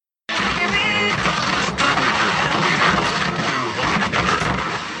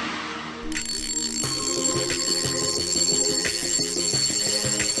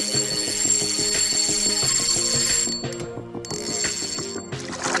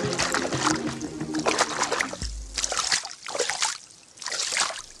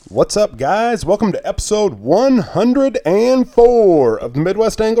What's up, guys? Welcome to episode 104 of the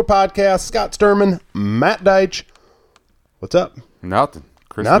Midwest Angler Podcast. Scott Sturman, Matt Deitch. What's up? Nothing.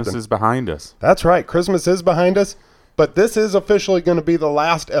 Christmas is behind us. That's right. Christmas is behind us, but this is officially going to be the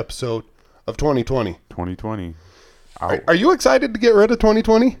last episode of 2020. 2020. Are you excited to get rid of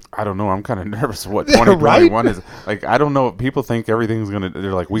 2020? I don't know. I'm kind of nervous what 2021 is. Like, I don't know. People think everything's going to,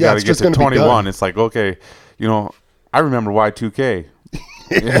 they're like, we got to get to 21. It's like, okay, I remember Y2K.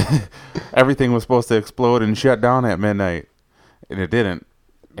 Everything was supposed to explode and shut down at midnight, and it didn't.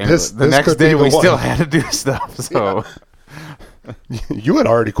 And the next day we still had to do stuff. So you had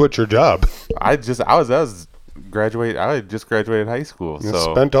already quit your job. I just graduated high school. You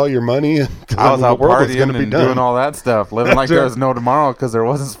so spent all your money. I was out partying and doing all that stuff, living like there was no tomorrow because there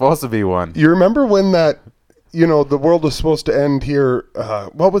wasn't supposed to be one. You remember when that? The world was supposed to end here.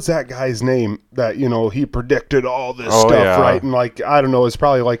 What was that guy's name that, he predicted all this stuff, right? And I don't know, it's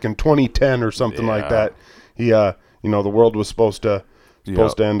probably like in 2010 or something like that. He, the world was supposed to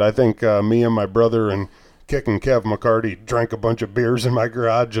end. I think me and my brother and Kicking Kev McCarty drank a bunch of beers in my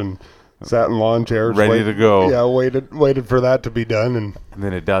garage and sat in lawn chairs. Ready to go. Yeah, waited for that to be done. And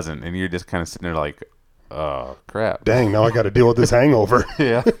then it doesn't. And you're just kind of sitting there like, oh, crap. Dang, now I got to deal with this hangover.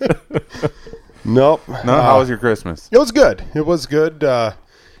 Yeah. Nope. No, how was your Christmas? It was good. It was good. I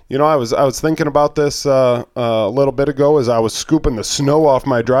was thinking about this a little bit ago as I was scooping the snow off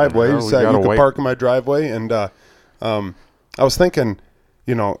my driveway so you could park in my driveway, and I was thinking,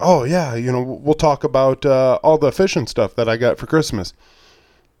 we'll talk about all the fishing stuff that I got for Christmas,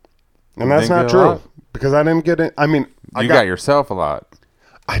 and that's not true because I didn't get it. I mean, you got yourself a lot.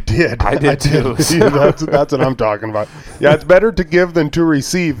 I did. I did too. Yeah, that's what I'm talking about. Yeah, it's better to give than to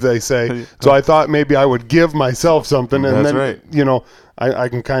receive, they say. So I thought maybe I would give myself something, and that's then right. I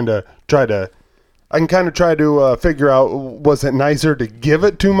can kind of try to figure out, was it nicer to give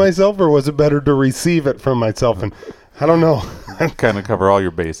it to myself or was it better to receive it from myself? And I don't know. Kind of cover all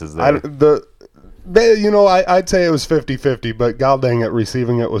your bases there. I'd say it was 50-50, but god dang it,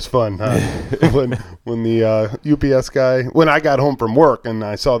 receiving it was fun. When the UPS guy, when I got home from work and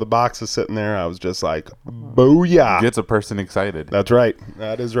I saw the boxes sitting there, I was just like, booyah. Gets a person excited. That's right.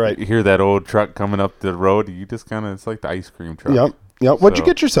 That is right. You hear that old truck coming up the road, you just kind of, it's like the ice cream truck. Yep. What'd you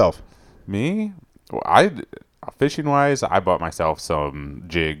get yourself? Me? Well, fishing-wise, I bought myself some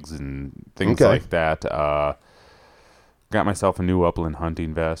jigs and things like that. Got myself a new upland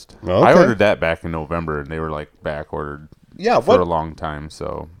hunting vest. Okay. I ordered that back in November, and they were like back ordered for a long time.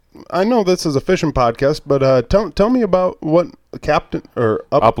 So I know this is a fishing podcast, but tell me about what Chief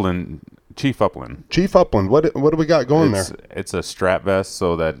Upland. Chief Upland. What do we got going there? It's a strap vest,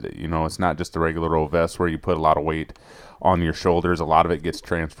 so that it's not just a regular old vest where you put a lot of weight on your shoulders. A lot of it gets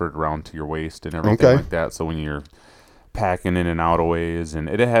transferred around to your waist and everything like that. So when you're packing in and out of ways, and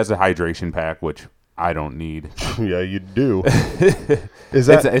it has a hydration pack, which I don't need. Yeah, you do.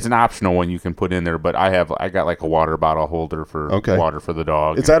 It's an optional one you can put in there, but I got like a water bottle holder for water for the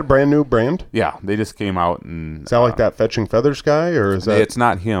dog. Is that a brand new brand? Yeah, they just came out and. Is that like that Fetching Feathers guy, or is that? It's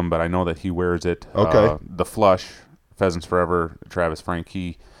not him, but I know that he wears it. Okay. The Flush Pheasants Forever, Travis Frank,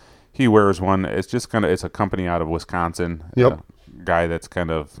 he wears one. It's just it's a company out of Wisconsin. Yep. Guy that's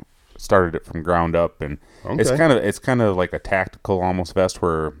kind of started it from ground up, and it's kind of like a tactical almost vest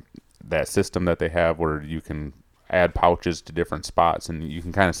where. That system that they have where you can add pouches to different spots and you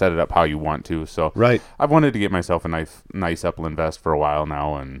can kind of set it up how you want to. So I've wanted to get myself a nice upland vest for a while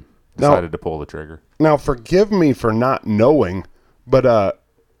now and decided to pull the trigger. Now, forgive me for not knowing, but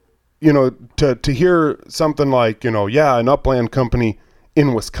to hear something like, an upland company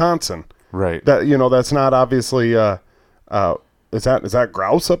in Wisconsin. Right. That that's not obviously is that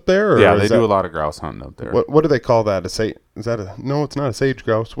grouse up there? Or yeah, they do a lot of grouse hunting up there. What do they call that? No, it's not a sage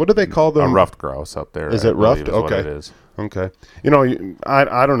grouse. What do they call them? A ruffed grouse up there. Is it ruffed? Okay. What it is. Okay.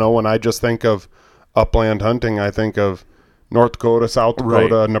 I don't know. When I just think of upland hunting, I think of North Dakota, South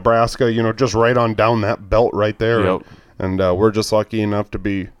Dakota, Nebraska, just right on down that belt right there. Yep. And we're just lucky enough to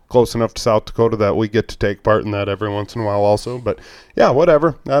be close enough to South Dakota that we get to take part in that every once in a while also. But, yeah,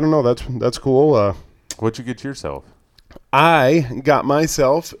 whatever. I don't know. That's cool. What'd you get yourself? I got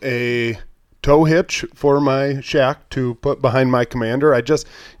myself a tow hitch for my shack to put behind my Commander. I just,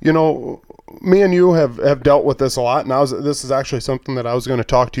 me and you have dealt with this a lot, and this is actually something that I was going to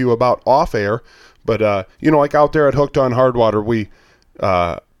talk to you about off air. But like out there at Hooked on Hardwater, we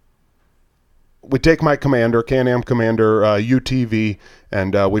take my Commander, Can-Am Commander UTV,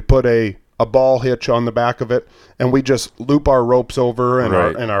 and we put a ball hitch on the back of it, and we just loop our ropes over,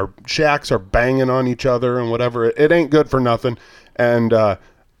 and our shacks are banging on each other and whatever. It ain't good for nothing. And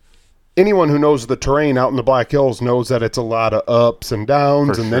anyone who knows the terrain out in the Black Hills knows that it's a lot of ups and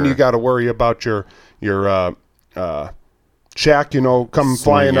downs, and then you got to worry about your shack, come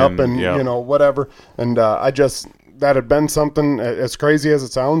flying up and whatever. And that had been something, as crazy as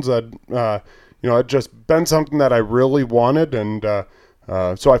it sounds, it just been something that I really wanted, and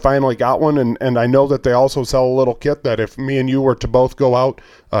so I finally got one, and I know that they also sell a little kit that if me and you were to both go out,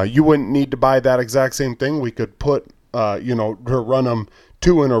 you wouldn't need to buy that exact same thing. We could put, to run them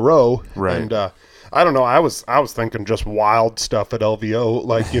 2 in a row. Right. And I don't know, I was thinking just wild stuff at LVO.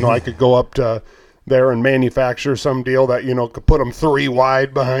 Like, I could go up to there and manufacture some deal that, could put them 3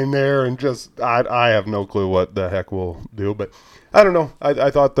 wide behind there, and just, I have no clue what the heck we'll do, but I don't know.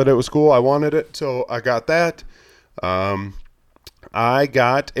 I thought that it was cool. I wanted it, so I got that. I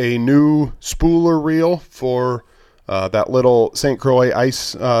got a new spooler reel for that little St. Croix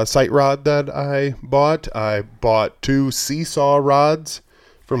ice sight rod that I bought. I bought 2 seesaw rods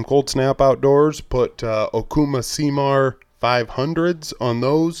from Cold Snap Outdoors, put Okuma Seamar 500s on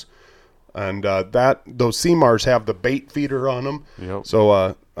those, and those Seamars have the bait feeder on them. Yep.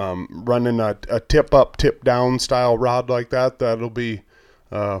 So running a tip up, tip down style rod like that'll be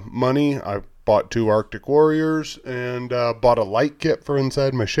money. I bought 2 Arctic Warriors, and bought a light kit for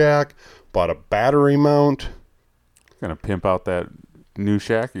inside my shack, bought a battery mount. Gonna pimp out that new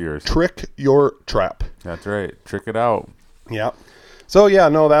shack of yours. Trick your trap. That's right. Trick it out. Yep. So yeah,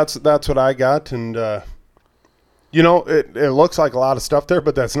 no, that's what I got, and it looks like a lot of stuff there,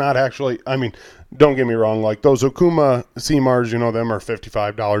 but that's not actually. I mean, don't get me wrong. Like those Okuma Seamars, them are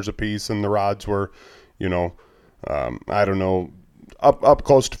 $55 a piece, and the rods were, I don't know, up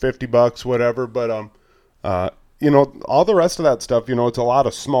close to $50, whatever. But all the rest of that stuff, it's a lot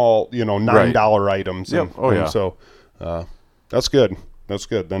of small, $9 items. Yep. And so that's good. That's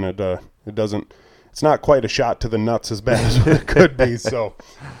good. Then it doesn't. It's not quite a shot to the nuts as bad as it could be. So,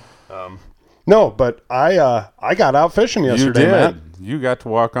 no, but I got out fishing yesterday, you did. Matt. You got to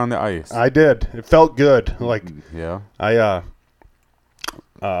walk on the ice. I did. It felt good. Like, yeah. I'll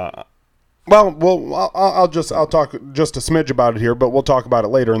talk just a smidge about it here, but we'll talk about it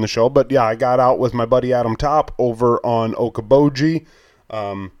later in the show. But yeah, I got out with my buddy Adam Top over on Okoboji.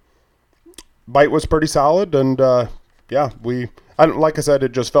 Bite was pretty solid, and like I said,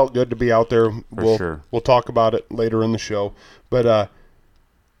 it just felt good to be out there. We'll talk about it later in the show. But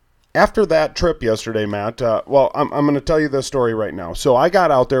after that trip yesterday, Matt, I'm going to tell you this story right now. So I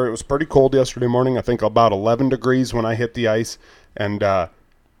got out there. It was pretty cold yesterday morning. I think about 11 degrees when I hit the ice. And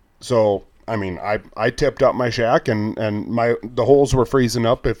so, I mean, I tipped up my shack, and the holes were freezing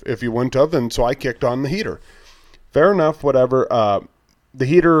up if you wouldn't have. And so I kicked on the heater. Fair enough, whatever. The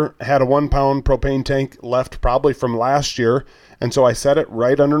heater had a 1-pound propane tank left probably from last year. And so I set it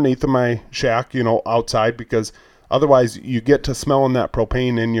right underneath of my shack, outside, because otherwise you get to smelling that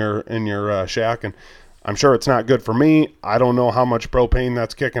propane in your shack, and I'm sure it's not good for me. I don't know how much propane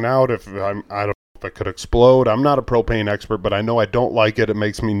that's kicking out. I don't know if it could explode. I'm not a propane expert, but I know I don't like it. It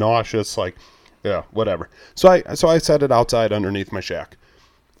makes me nauseous. Like, yeah, whatever. So I set it outside underneath my shack.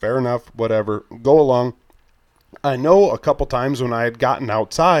 Fair enough, whatever. Go along. I know a couple times when I had gotten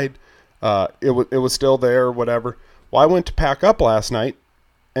outside, it was still there, whatever. Well, I went to pack up last night,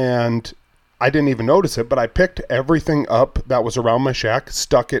 and I didn't even notice it, but I picked everything up that was around my shack,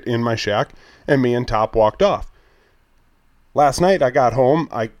 stuck it in my shack, and me and Top walked off. Last night I got home,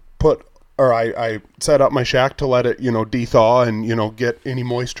 I set up my shack to let it, de-thaw and, get any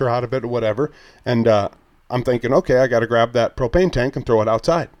moisture out of it or whatever. And I'm thinking, okay, I got to grab that propane tank and throw it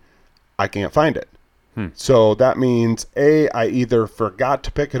outside. I can't find it. So that means, I either forgot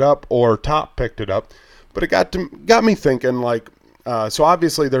to pick it up or Top picked it up. But it got me thinking, like, so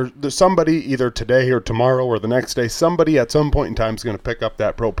obviously there's somebody either today or tomorrow or the next day, somebody at some point in time is going to pick up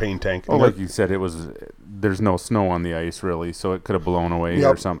that propane tank. Well, like you said, there's no snow on the ice really, so it could have blown away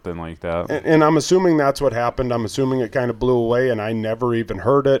or something like that. And I'm assuming that's what happened. I'm assuming it kind of blew away, and I never even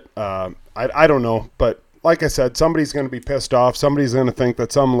heard it. I don't know, but like I said, somebody's going to be pissed off. Somebody's going to think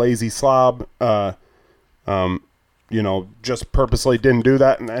that some lazy slob, just purposely didn't do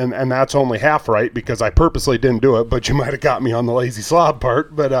that. And that's only half right, because I purposely didn't do it, but you might have got me on the lazy slob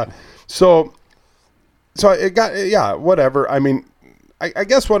part. But, so it got, whatever. I mean, I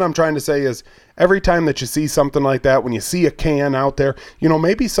guess what I'm trying to say is every time that you see something like that, when you see a can out there,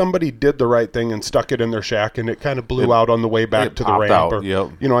 maybe somebody did the right thing and stuck it in their shack, and it kind of blew out on the way back to the ramp.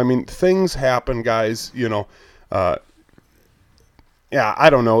 I mean, things happen, guys, yeah, I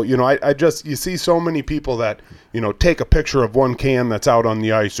don't know. You see so many people that, take a picture of one can that's out on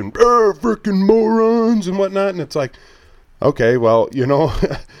the ice and, freaking morons and whatnot. And it's like, okay, well,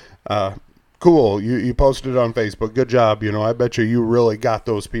 Cool. You posted it on Facebook. Good job. I bet you really got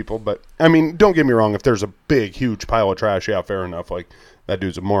those people. But, I mean, don't get me wrong. If there's a big, huge pile of trash, yeah, fair enough. Like, that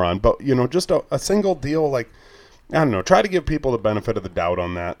dude's a moron. But, just a single deal, like, I don't know. Try to give people the benefit of the doubt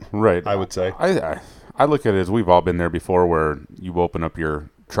on that. Right. I would say. I look at it as we've all been there before where you open up your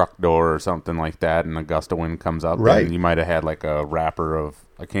truck door or something like that and a gust of wind comes up. Right. And you might have had like a wrapper of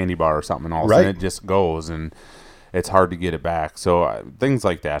a candy bar or something and all of a sudden it just goes and it's hard to get it back. So things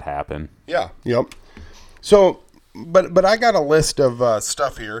like that happen. Yeah. Yep. So, but I got a list of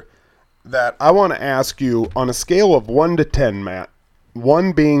stuff here that I want to ask you on a scale of 1 to 10, Matt.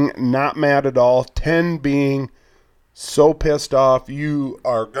 1 being not mad at all, 10 being so pissed off you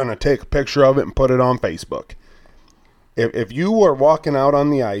are going to take a picture of it and put it on Facebook. If you were walking out on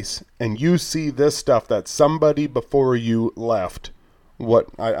the ice and you see this stuff that somebody before you left,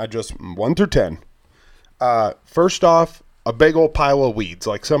 I just 1 through 10. First off, a big old pile of weeds.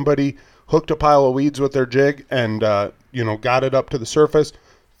 Like somebody hooked a pile of weeds with their jig and, got it up to the surface,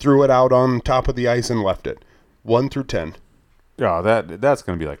 threw it out on top of the ice and left it. 1 through 10. Yeah, that's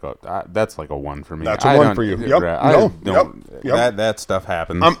going to be like that's like a 1 for me. That's a 1 for you. Yep. Yep. That stuff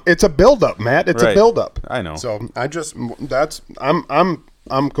happens. It's a buildup, Matt. It's a buildup. I know. So I'm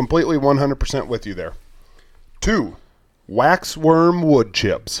completely 100% with you there. 2, waxworm wood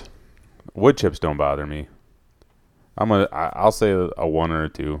chips. Wood chips don't bother me. I'll say a 1 or a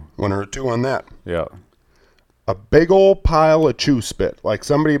 2. 1 or a 2 on that. Yeah. A big old pile of chew spit, like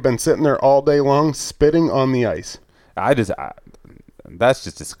somebody had been sitting there all day long spitting on the ice. That's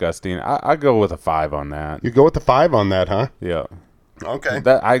just disgusting. I go with a 5 on that. You go with the 5 on that, huh? Yeah. Okay.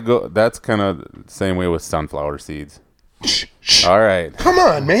 That's kind of the same way with sunflower seeds. Shh. All right. Come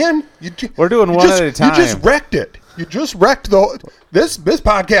on, man. We're doing one at a time. You just wrecked it. You just wrecked this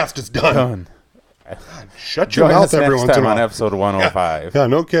podcast is done. God, shut your mouth every once in a while. Next time on episode 105. Yeah,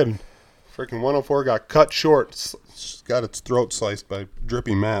 no kidding. Freaking 104 got cut short. Got its throat sliced by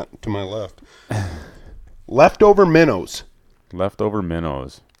Drippy Matt to my left. Leftover minnows. Leftover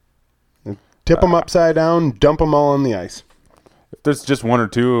minnows. Tip them upside down, dump them all on the ice. If there's just 1 or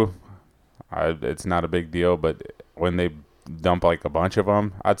 2, it's not a big deal. But when they dump like a bunch of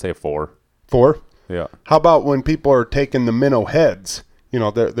them, I'd say 4. 4? Yeah. How about when people are taking the minnow heads?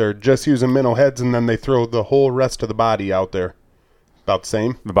 They're just using minnow heads and then they throw the whole rest of the body out there. About the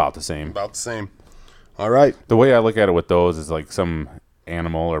same? About the same. About the same. All right. The way I look at it with those is like some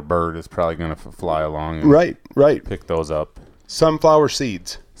animal or bird is probably going to fly along and right. pick those up. Sunflower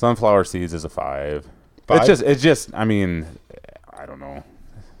seeds. Sunflower seeds is a 5. 5? It's just, I mean, I don't know.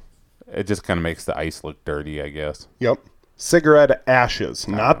 It just kind of makes the ice look dirty, I guess. Yep. Cigarette ashes.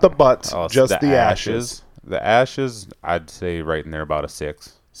 Not the butts, just the ashes. The ashes, I'd say right in there about a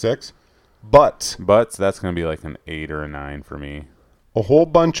 6. 6? Butts, that's going to be like an 8 or a 9 for me. A whole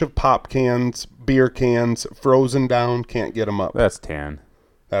bunch of pop cans, beer cans, frozen down, can't get them up. That's 10.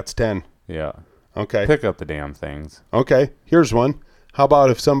 That's 10. Yeah. Okay. Pick up the damn things. Okay, here's one. How about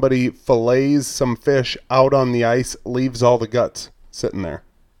if somebody fillets some fish out on the ice, leaves all the guts sitting there?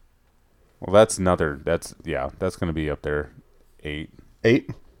 Well, that's going to be up there. 8. 8?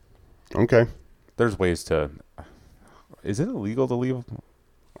 Okay. There's ways to... Is it illegal to leave...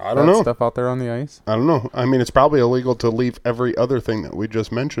 I don't know. Stuff out there on the ice? I don't know. I mean, it's probably illegal to leave every other thing that we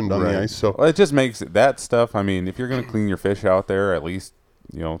just mentioned on the ice. So it just makes that stuff. I mean, if you're going to clean your fish out there, at least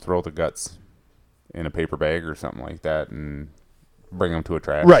throw the guts in a paper bag or something like that, and bring them to a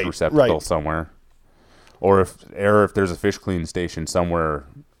trash receptacle somewhere. Or if there's a fish cleaning station somewhere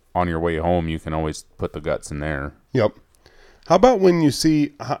on your way home, you can always put the guts in there. Yep. How about when you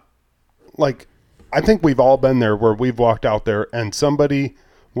see, like, I think we've all been there where we've walked out there and somebody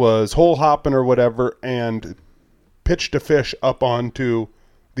was hole hopping or whatever and pitched a fish up onto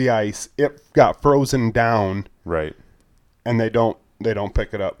the ice. It got frozen down. Right. And they don't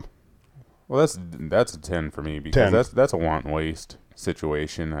pick it up. Well, that's a 10 for me because 10. that's a want and waste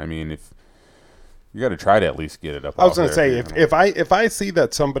situation. I mean, if you got to try to at least get it up. I was going to say if I see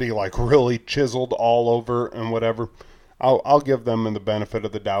that somebody like really chiseled all over and whatever, I'll give them the benefit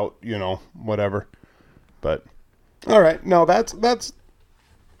of the doubt, whatever. But all right, no, that's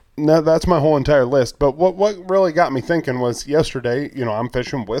my whole entire list. But what really got me thinking was yesterday, I'm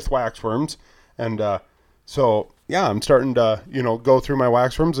fishing with waxworms. And so, yeah, I'm starting to, go through my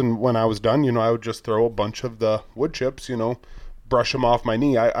waxworms. And when I was done, I would just throw a bunch of the wood chips, brush them off my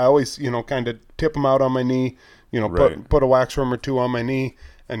knee. I always, kind of tip them out on my knee, put a waxworm or 2 on my knee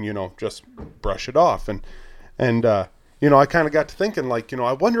and, just brush it off. And I kind of got to thinking, like,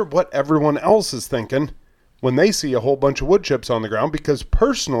 I wonder what everyone else is thinking when they see a whole bunch of wood chips on the ground, because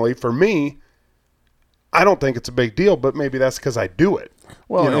personally, for me, I don't think it's a big deal, but maybe that's because I do it.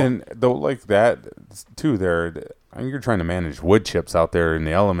 Well, and though like that too, you're trying to manage wood chips out there in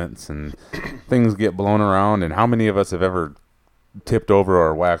the elements, and things get blown around. And how many of us have ever tipped over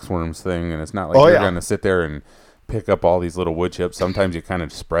our waxworms thing? And it's not like you're going to sit there and pick up all these little wood chips. Sometimes you kind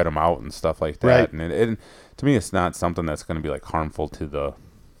of spread them out and stuff like that. Right. And it to me, it's not something that's going to be like harmful to the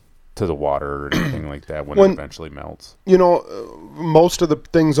water or anything like that when it eventually melts. Most of the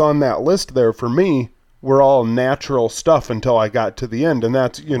things on that list there for me were all natural stuff until I got to the end. And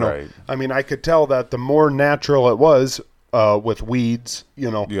that's, right. I mean, I could tell that the more natural it was with weeds,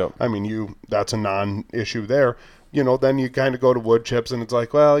 yep. I mean, that's a non-issue there. Then you kind of go to wood chips and it's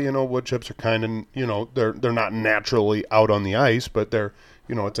like, well, wood chips are kind of, they're not naturally out on the ice, but they're,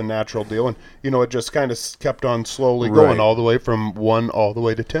 it's a natural deal. And, it just kind of kept on slowly going all the way from 1 all the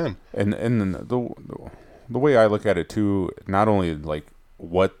way to 10. And the way I look at it too, not only like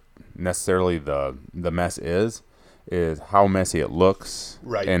what necessarily the mess is how messy it looks,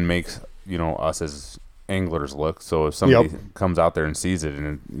 right, and makes us as anglers look. So if somebody comes out there and sees it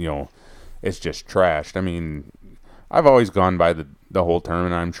and it's just trashed, I mean, I've always gone by the whole term,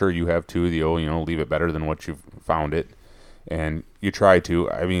 and I'm sure you have too, leave it better than what you've found it, and you try to.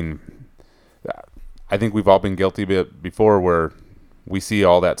 I mean, I think we've all been guilty of it before, where we see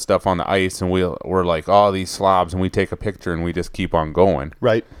all that stuff on the ice and we're like, oh, these slobs, and we take a picture and we just keep on going,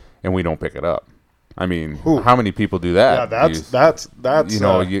 right, and we don't pick it up. I mean, how many people do that? Yeah, that's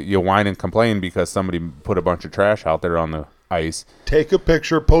you whine and complain because somebody put a bunch of trash out there on the ice. Take a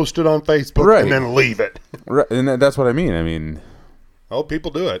picture, post it on Facebook, right, and then leave it. Right, and that's what I mean. Oh,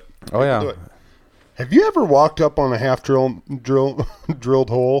 people do it. Oh, yeah. Do it. Have you ever walked up on a half drilled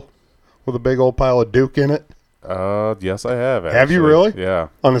hole with a big old pile of Duke in it? Yes, I have. Actually. Have you really? Yeah.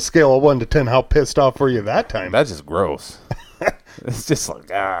 On a scale of 1 to 10, how pissed off were you that time? That's just gross. It's just like,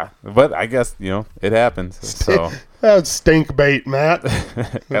 but I guess, it happens. So that's stink bait, Matt.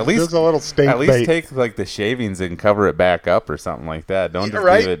 At least just a little stink bait. At least take like the shavings and cover it back up or something like that. Don't just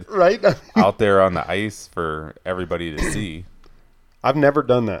leave it out there on the ice for everybody to see. I've never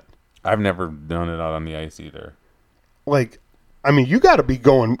done that. I've never done it out on the ice either. Like, I mean, you got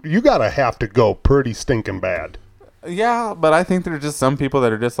to have to go pretty stinking bad. Yeah, but I think there's just some people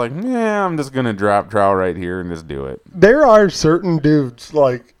that are just like, I'm just going to drop trowel right here and just do it. There are certain dudes,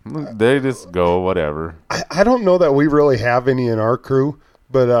 like... They just go, whatever. I don't know that we really have any in our crew,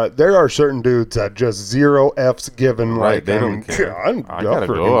 but there are certain dudes that just 0 F's given. Right, like, they don't care. I gotta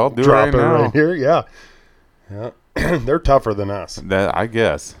go. I'll do it right now. Right here, yeah. They're tougher than us. That I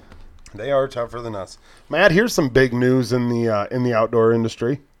guess. They are tougher than us. Matt, here's some big news in the outdoor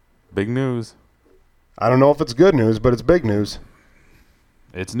industry. Big news. I don't know if it's good news, but it's big news.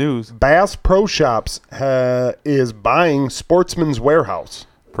 It's news. Bass Pro Shops is buying Sportsman's warehouse.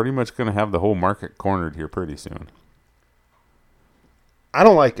 Pretty much going to have the whole market cornered here pretty soon. I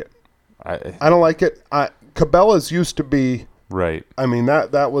don't like it. I don't like it. Cabela's used to be... Right. I mean,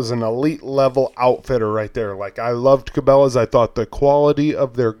 that was an elite level outfitter right there. Like, I loved Cabela's. I thought the quality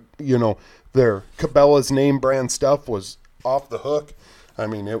of their Cabela's name brand stuff was off the hook. I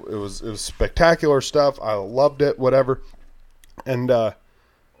mean, it was spectacular stuff. I loved it, whatever. And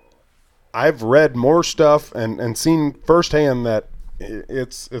I've read more stuff and seen firsthand that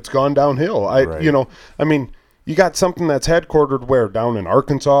it's gone downhill. Right. I mean, you got something that's headquartered where? Down in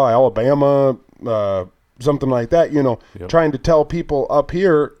Arkansas, Alabama, something like that, Yep. Trying to tell people up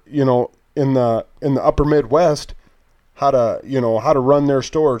here, in the upper Midwest how to run their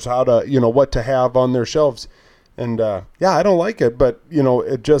stores, how to, what to have on their shelves. And, I don't like it, but,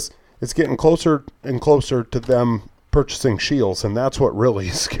 it's getting closer and closer to them purchasing shields, and that's what really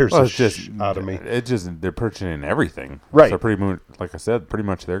scares the shit out of me. They're purchasing everything. Right. So pretty much, like I said,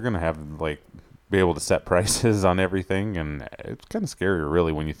 they're going to have, be able to set prices on everything, and it's kind of scary,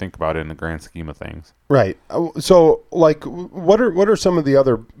 really, when you think about it in the grand scheme of things. Right. So, what are some of the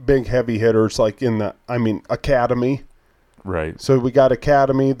other big heavy hitters, Academy? Right. So we got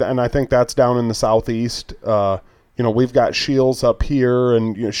Academy, and I think that's down in the southeast. We've got Shields up here,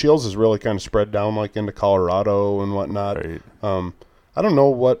 and Shields is really kind of spread down into Colorado and whatnot. Right. I don't know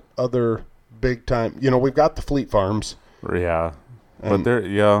what other big time. We've got the Fleet Farms. Yeah. But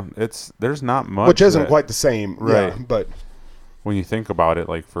there's not much. Which isn't quite the same. Right. Yeah, but when you think about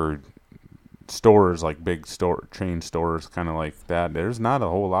it, for stores, big chain stores, kind of like that, there's not a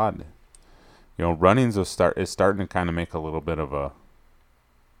whole lot. Runnings is starting to kind of make a little bit of a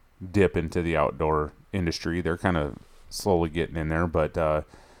dip into the outdoor industry. They're kind of slowly getting in there, but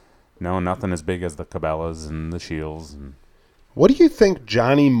no, nothing as big as the Cabela's and the Shields. And what do you think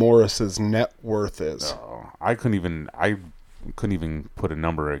Johnny Morris's net worth is? I couldn't even put a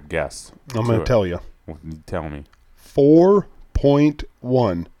number or guess. I'm going to tell you. Tell me. $4.5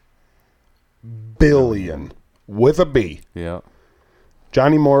 $1.1 billion with a B. Yeah.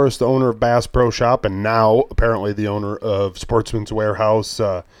 Johnny Morris, the owner of Bass Pro Shop, and now apparently the owner of Sportsman's Warehouse.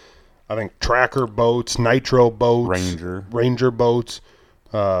 I think Tracker Boats, Nitro Boats, Ranger Boats.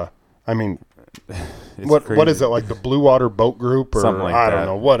 I mean, what is it, like the Blue Water Boat Group or something like I that. don't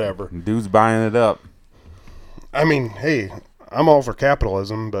know, whatever. Dude's buying it up. I mean, hey, I'm all for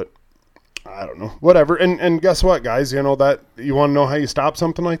capitalism, but I don't know, whatever. And guess what, guys? You know that you want to know how you stop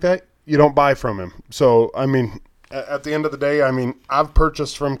something like that? You don't buy from him. So I mean, at the end of the day, I mean, I've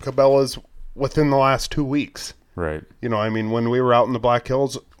purchased from Cabela's within the last 2 weeks. Right. You know, I mean, when we were out in the Black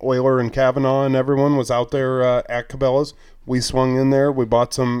Hills, Euler and Kavanaugh and everyone was out there at Cabela's. We swung in there. We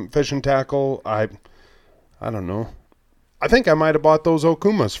bought some fishing tackle. I don't know. I think I might have bought those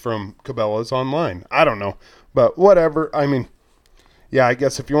Okumas from Cabela's online. I don't know. But whatever. I mean, yeah, I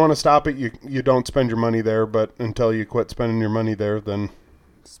guess if you want to stop it, you don't spend your money there. But until you quit spending your money there, then...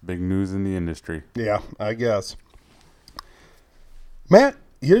 It's big news in the industry. Yeah, I guess. Matt,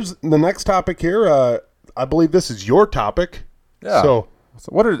 here's the next topic here. I believe this is your topic. Yeah. So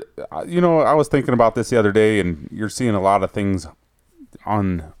what are, I was thinking about this the other day, and you're seeing a lot of things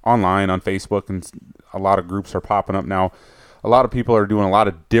online on Facebook, and a lot of groups are popping up now. A lot of people are doing a lot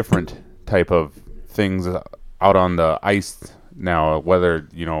of different type of things out on the ice now, whether,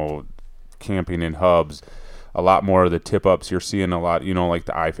 camping in hubs. A lot more of the tip-ups. You're seeing a lot, like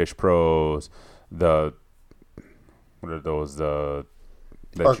the iFish Pros, what are those? The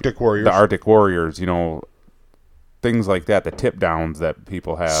Arctic Warriors. The Arctic Warriors, things like that, the tip downs that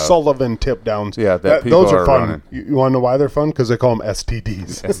people have. Sullivan tip downs. Yeah, people those are fun. Running. You want to know why they're fun? Because they call them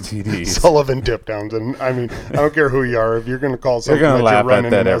STDs. STDs. Sullivan tip downs. And I mean, I don't care who you are. If you're going to call something you're that laugh you're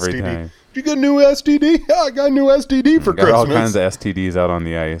running at that an every STD. time. Did you get a new STD? Yeah, I got a new STD for Christmas. All kinds of STDs out on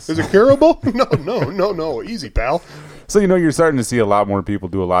the ice. Is it curable? No. Easy, pal. So, you're starting to see a lot more people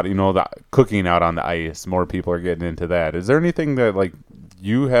do a lot, the cooking out on the ice. More people are getting into that. Is there anything that,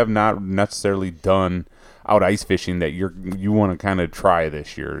 you have not necessarily done out ice fishing that you want to kind of try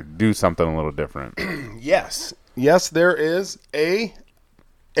this year? Do something a little different. Yes, there is and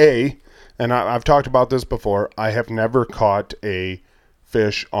I've talked about this before. I have never caught a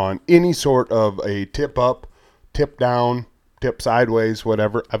fish on any sort of a tip up, tip down, tip sideways,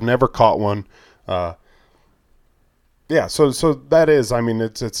 whatever. I've never caught one. Yeah, so that is,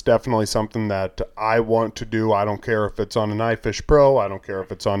 it's definitely something that I want to do. I don't care if it's on an iFish Pro. I don't care if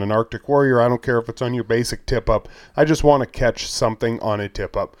it's on an Arctic Warrior. I don't care if it's on your basic tip-up. I just want to catch something on a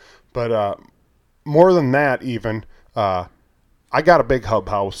tip-up. But more than that even, I got a big hub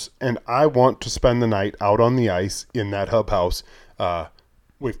house, and I want to spend the night out on the ice in that hub house.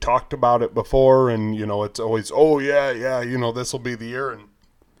 We've talked about it before, and, it's always, this will be the year. And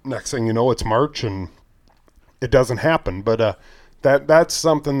next thing you know, it's March, and it doesn't happen, but that's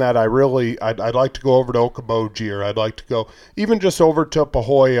something that I'd like to go over to Okoboji, or I'd like to go even just over to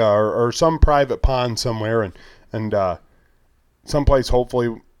Pahoja or some private pond somewhere and someplace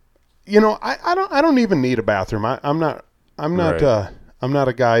hopefully. I don't even need a bathroom. I'm not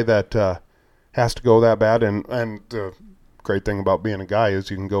a guy that has to go that bad, and the great thing about being a guy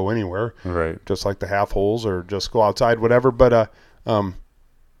is you can go anywhere, right? Just like the half holes, or just go outside, whatever. But I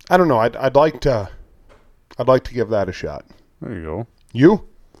don't know. I'd like to give that a shot. There you go. You?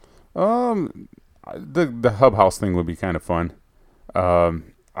 The hub house thing would be kind of fun. I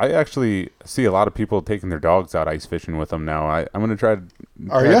actually see a lot of people taking their dogs out ice fishing with them now. I'm going to try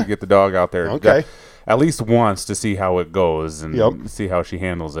to get the dog out there. Okay. At least once to see how it goes and see how she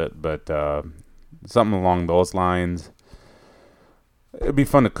handles it. But something along those lines. It'd be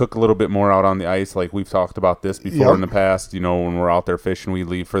fun to cook a little bit more out on the ice. Like we've talked about this before in the past. When we're out there fishing, we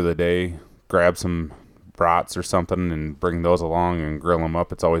leave for the day, grab some brats or something and bring those along and grill them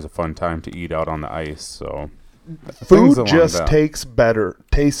up. It's always a fun time to eat out on the ice. So food just tastes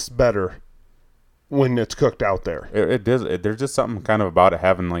better when it's cooked out there. It does. There's just something kind of about it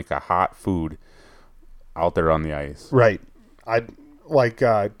having like a hot food out there on the ice. Right.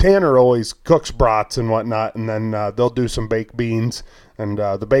 Tanner always cooks brats and whatnot, and then they'll do some baked beans. And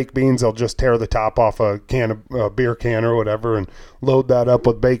the baked beans, they'll just tear the top off a beer can or whatever and load that up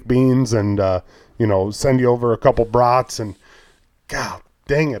with baked beans and send you over a couple brats. And God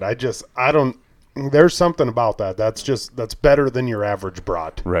dang it, there's something about that. That's better than your average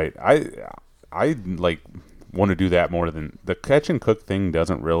brat. Right. I want to do that more than the catch and cook thing.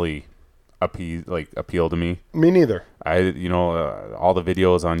 Doesn't really appeal to me. Me neither. All the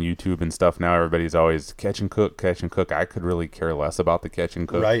videos on YouTube and stuff now, everybody's always catch and cook. I could really care less about the catch and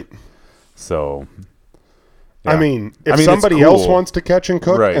cook. Right. So, yeah. If somebody else wants to catch and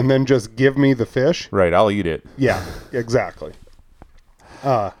cook and then just give me the fish. Right, I'll eat it. Yeah, exactly.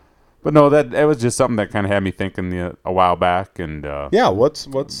 But no, that was just something that kind of had me thinking a while back. And what's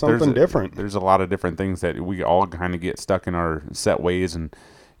something different? There's a lot of different things that we all kind of get stuck in our set ways and,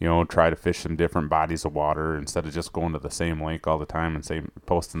 try to fish some different bodies of water instead of just going to the same lake all the time and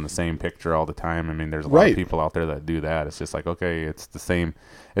posting the same picture all the time. I mean, there's a lot of people out there that do that. It's just like, okay, it's the same.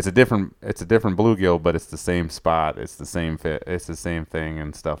 It's a different bluegill, but it's the same spot. It's the same fit. It's the same thing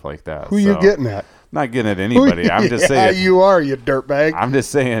and stuff like that. Who you getting at? Not getting at anybody. I'm just saying. You are, you dirtbag. I'm just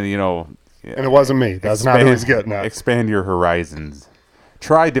saying, And it wasn't me. That's not who he's getting at. Expand your horizons.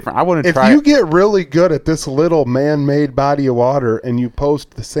 Try different. I want to try. If you get really good at this little man-made body of water and you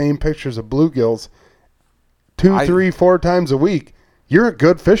post the same pictures of bluegills 2, 3, 4 times a week, you're a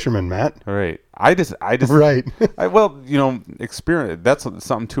good fisherman, Matt. Right. I just right. Experience. That's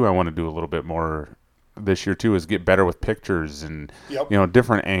something too. I want to do a little bit more this year too, is get better with pictures and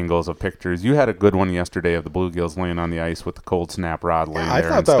different angles of pictures. You had a good one yesterday of the bluegills laying on the ice with the cold snap rod laying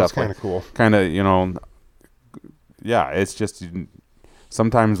there. I thought that was kind of cool. Kind of, it's just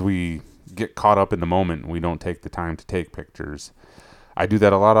sometimes we get caught up in the moment and we don't take the time to take pictures. I do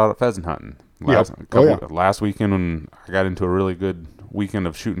that a lot out of pheasant hunting. Last weekend when I got into a really good weekend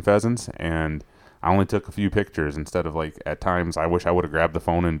of shooting pheasants, and I only took a few pictures instead of at times I wish I would have grabbed the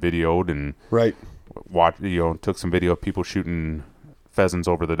phone and videoed and took some video of people shooting pheasants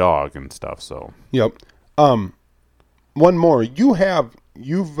over the dog and stuff. So one more.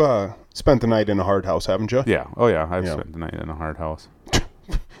 You've spent the night in a hard house, haven't you? Yeah. Oh yeah, I've spent the night in a hard house.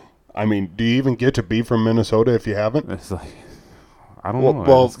 I mean, do you even get to be from Minnesota if you haven't? It's like, I don't know.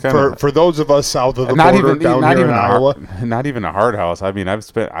 Well, for those of us south of the border down here in Iowa, not even a hard house. I mean, I've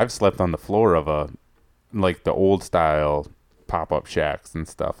slept on the floor of the old style pop-up shacks and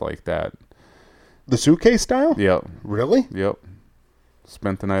stuff like that. The suitcase style? Yep. Really? Yep.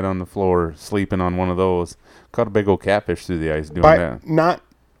 Spent the night on the floor sleeping on one of those. Caught a big old catfish through the ice doing that. Not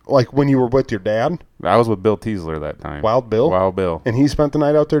like when you were with your dad? I was with Bill Teasler that time. Wild Bill? Wild Bill. And he spent the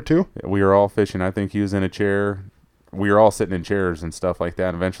night out there too? We were all fishing. I think he was in a chair. We were all sitting in chairs and stuff like that.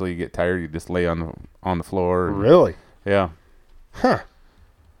 And eventually you get tired. You just lay on the floor. Really? Yeah. Huh.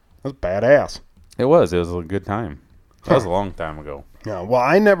 That's badass. It was. It was a good time. That was a long time ago. Yeah. Well,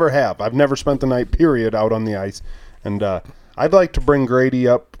 I never have. I've never spent the night, period, out on the ice. And I'd like to bring Grady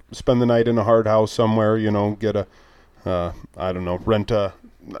up, spend the night in a hard house somewhere, get a, I don't know, rent a,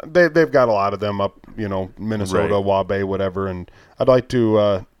 they've got a lot of them up, Minnesota, Waubay, whatever. And I'd like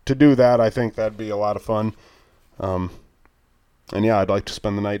to do that. I think that'd be a lot of fun. And yeah, I'd like to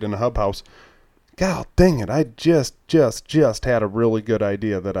spend the night in a hub house. God dang it. I just had a really good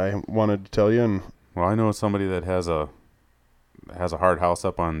idea that I wanted to tell you. And well, I know somebody that has a hard house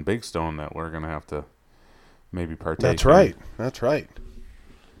up on Big Stone that we're going to have to maybe partake That's right.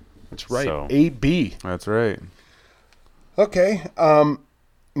 So, AB. That's right. Okay.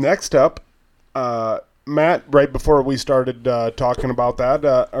 Next up, Matt, right before we started talking about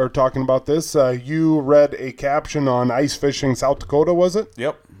that, or talking about this, you read a caption on ice fishing South Dakota, was it?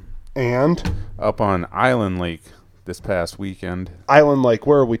 Yep. And? Up on Island Lake this past weekend. Island Lake,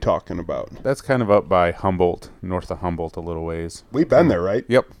 where are we talking about? That's kind of up by Humboldt, north of Humboldt a little ways. We've been there, right?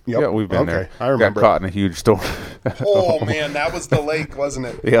 Yep. Yeah, we've been there. I remember. Got caught in a huge storm. Oh, man, that was the lake, wasn't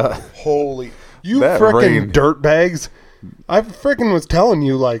it? Yeah. Holy. You frickin' dirtbags. I frickin' was telling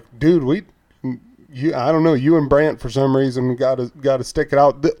you, dude, I don't know, you and Brant for some reason got to stick it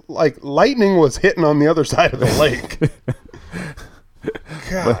out. Lightning was hitting on the other side of the lake.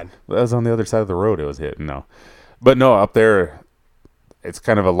 God. But that was on the other side of the road it was hitting, no. But no, up there, it's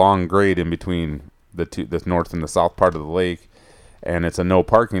kind of a long grade in between the north and the south part of the lake, and it's a no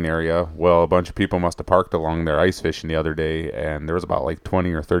parking area. Well, a bunch of people must have parked along there ice fishing the other day, and there was about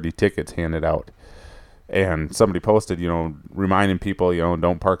 20 or 30 tickets handed out. And somebody posted, reminding people,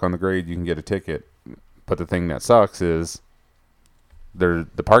 don't park on the grade, you can get a ticket. But the thing that sucks is the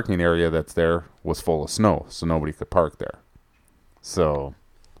parking area that's there was full of snow, so nobody could park there. So,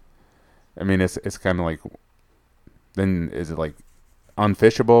 I mean, it's kind of like, then is it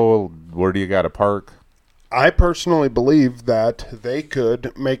unfishable? Where do you got to park? I personally believe that they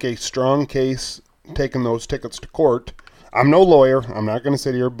could make a strong case taking those tickets to court. I'm no lawyer. I'm not going to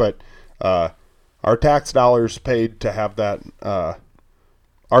sit here, but our tax dollars paid to have that.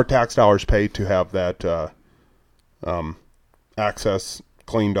 Access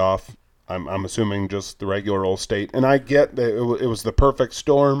cleaned off. I'm assuming just the regular old state. And I get that it was the perfect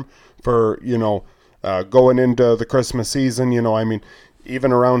storm for going into the Christmas season. I mean,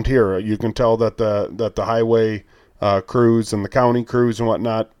 even around here, you can tell that the highway crews and the county crews and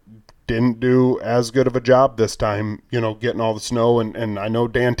whatnot didn't do as good of a job this time, getting all the snow. And I know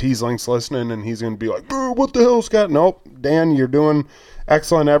Dan Teesling's listening, and he's going to be like, oh, what the hell, Scott? Nope, Dan, you're doing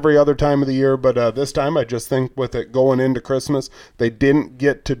excellent every other time of the year. But this time, I just think with it going into Christmas, they didn't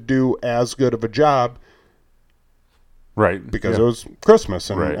get to do as good of a job. Right. Because it was Christmas.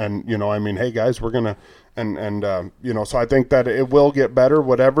 And, right. and hey, guys, we're going to, so I think that it will get better,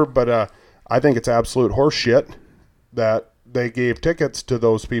 whatever. But I think it's absolute horse shit that they gave tickets to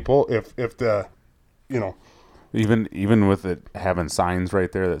those people if the, even with it having signs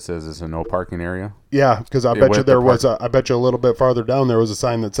right there that says it's a no parking area. Yeah, because I bet you a little bit farther down there was a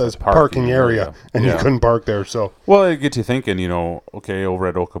sign that says parking area, and you couldn't park there. So it gets you thinking. Okay, over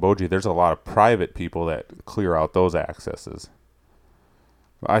at Okoboji, there's a lot of private people that clear out those accesses.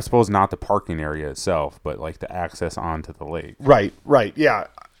 I suppose not the parking area itself, but like the access onto the lake. Right, yeah.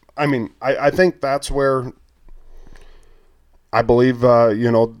 I mean, I think that's where I believe,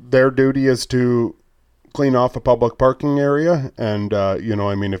 their duty is to clean off a public parking area. And,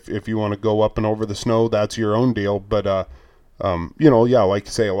 if you want to go up and over the snow, that's your own deal. But, like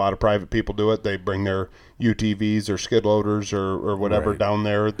you say, a lot of private people do it. They bring their UTVs or skid loaders or whatever down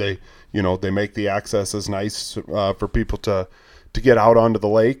there. They, they make the accesses nice for people to get out onto the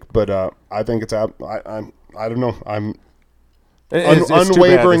lake. But I think it's, I don't know. I'm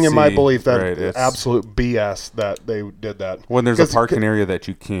unwavering in my belief that it's absolute BS that they did that. When there's a parking area that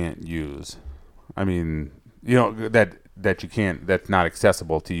you can't use, I mean, that you can't, that's not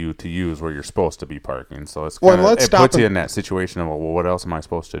accessible to you to use where you're supposed to be parking. So it's it puts you in that situation of, well, what else am I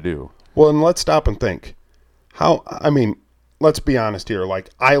supposed to do? Well, and let's stop and think. Let's be honest here. Like,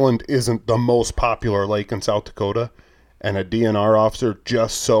 Island isn't the most popular lake in South Dakota, and a DNR officer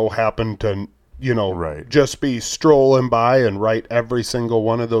just so happened to just be strolling by and write every single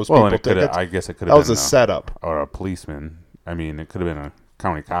one of those people tickets. I guess it could have been a setup. Or a policeman. I mean, it could have been a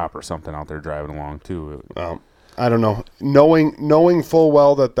county cop or something out there driving along too. I don't know. Knowing full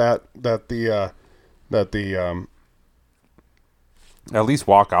well that the at least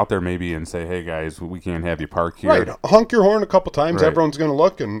walk out there maybe and say, hey guys, we can't have you park here. Right. Honk your horn a couple times. Right. Everyone's going to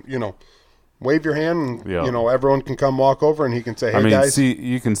look and, wave your hand and, everyone can come walk over and he can say, hey guys.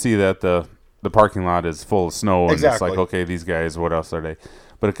 You can see that the parking lot is full of snow, and it's like, okay, these guys, what else are they?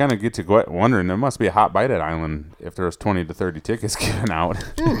 But it kind of gets you wondering, there must be a hot bite at Island if there's 20 to 30 tickets given out.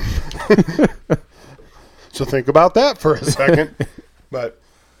 So think about that for a second. But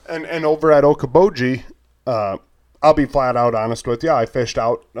and over at Okoboji, I'll be flat out honest with you. I fished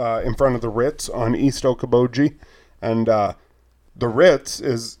out in front of the Ritz on East Okoboji, and the Ritz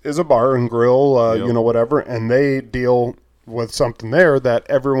is a bar and grill, whatever, and they deal with something there that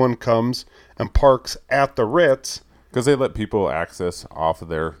everyone comes and parks at the Ritz. Because they let people access off of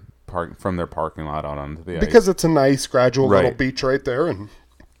their from their parking lot out onto the ice. Because it's a nice, gradual little beach right there. And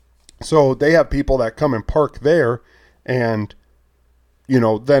so they have people that come and park there. And,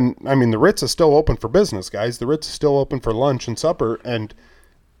 the Ritz is still open for business, guys. The Ritz is still open for lunch and supper. And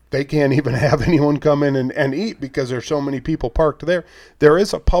they can't even have anyone come in and eat because there's so many people parked there. There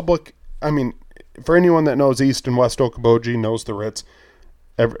is a public, for anyone that knows East and West Okoboji, knows the Ritz,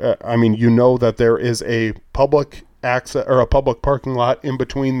 that there is a public access or a public parking lot in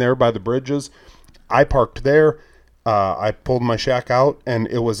between there by the bridges. I parked there. I pulled my shack out, and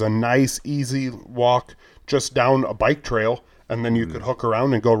it was a nice, easy walk just down a bike trail, and then you could hook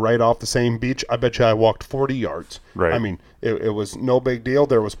around and go right off the same beach. I bet you I walked 40 yards. Right. It was no big deal.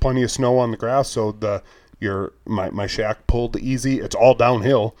 There was plenty of snow on the grass, so my shack pulled easy. It's all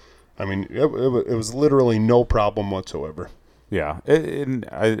downhill. It was literally no problem whatsoever. Yeah,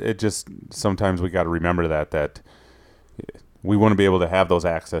 it just sometimes we got to remember that we want to be able to have those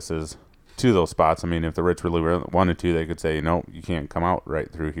accesses to those spots. If the Ritz really wanted to, they could say, no, you can't come out right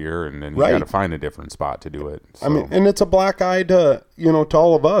through here, and then you got to find a different spot to do it. So. And it's a black eye to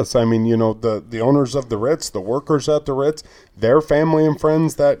all of us. The owners of the Ritz, the workers at the Ritz, their family and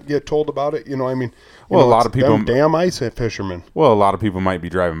friends that get told about it. A lot of people, damn ice fishermen. Well, a lot of people might be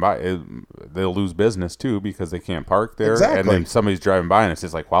driving by. They'll lose business too because they can't park there. Exactly. And then somebody's driving by and it's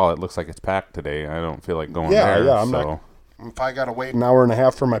just like, wow, it looks like it's packed today. I don't feel like going there. Yeah, I'm not. If I got to wait an hour and a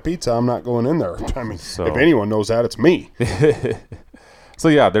half for my pizza, I'm not going in there. If anyone knows that, it's me. So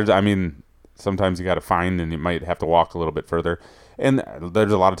yeah, sometimes you got to find, and you might have to walk a little bit further. And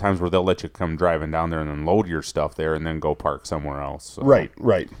there's a lot of times where they'll let you come driving down there and then load your stuff there and then go park somewhere else. So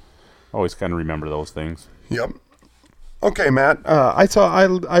Right. Always kind of remember those things. Yep. Okay, Matt.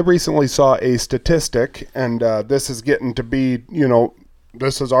 I recently saw a statistic, and this is getting to be,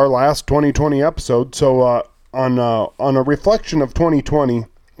 this is our last 2020 episode. So on a reflection of 2020,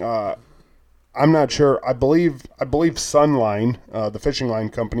 I'm not sure. I believe Sunline, the fishing line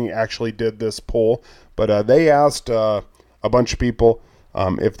company, actually did this poll, but they asked a bunch of people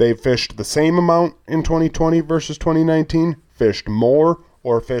if they fished the same amount in 2020 versus 2019, fished more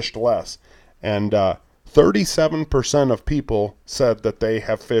or fished less, and 37% of people said that they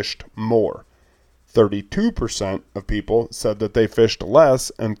have fished more. 32% of people said that they fished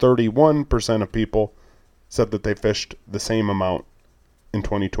less, and 31% of people said that they fished the same amount in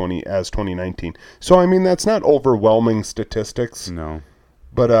 2020 as 2019. So, I mean, that's not overwhelming statistics. No.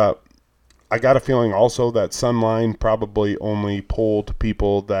 But I got a feeling also that Sunline probably only polled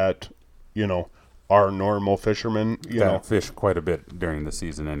people that, are normal fishermen. That fish quite a bit during the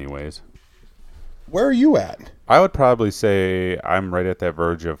season anyways. Where are you at? I would probably say I'm right at that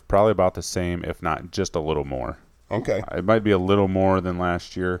verge of probably about the same, if not just a little more. Okay. It might be a little more than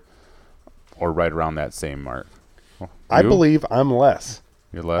last year or right around that same mark. I believe I'm less.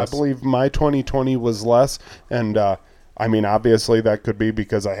 You're less? I believe my 2020 was less, and I mean, obviously that could be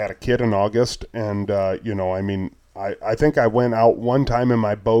because I had a kid in August, and I think I went out one time in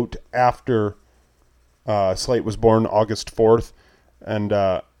my boat after Slate was born, August 4th, and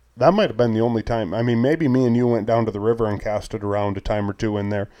that might have been the only time. I mean, maybe me and you went down to the river and casted around a time or two in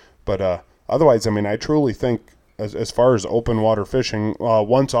there, but otherwise, I mean, I truly think as far as open water fishing,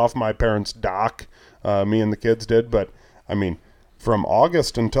 once off my parents' dock, me and the kids did, but I mean, from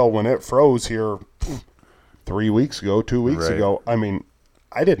August until when it froze here 2 weeks ago, I mean,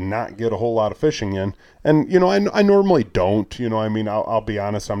 I did not get a whole lot of fishing in. And, I normally don't. I mean, I'll be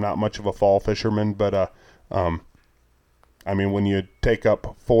honest, I'm not much of a fall fisherman, but, I mean, when you take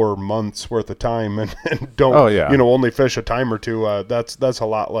up 4 months worth of time and don't, only fish a time or two, that's a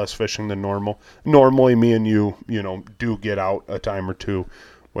lot less fishing than normal. Normally, me and you, do get out a time or two,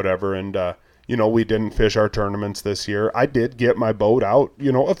 whatever, and, we didn't fish our tournaments this year. I did get my boat out,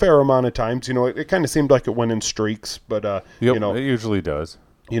 a fair amount of times. It kind of seemed like it went in streaks, but, it usually does.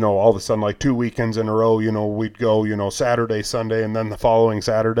 All of a sudden, like 2 weekends in a row, we'd go, Saturday, Sunday, and then the following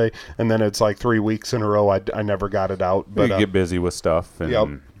Saturday, and then it's like 3 weeks in a row. I never got it out. But you get busy with stuff. And... Yep.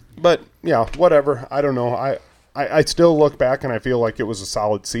 But, yeah, whatever. I don't know. I still look back, and I feel like it was a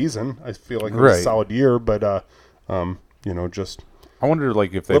solid season. I feel like it was a solid year, but, just... I wonder,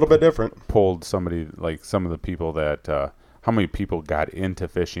 like, if they a little bit different. Polled somebody, like some of the people that, how many people got into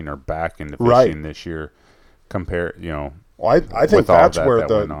fishing or back into fishing this year, Well, I think that's where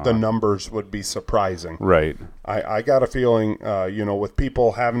the numbers would be surprising. Right. I got a feeling, with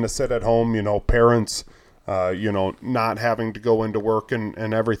people having to sit at home, parents, not having to go into work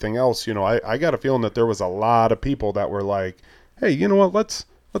and everything else, I got a feeling that there was a lot of people that were like, hey, you know what, let's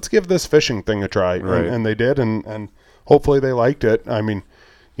give this fishing thing a try. Right. And they did, and hopefully they liked it. I mean,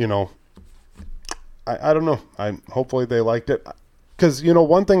 I don't know. Hopefully they liked it. Because,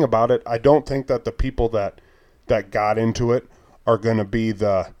 one thing about it, I don't think that the people that got into it are going to be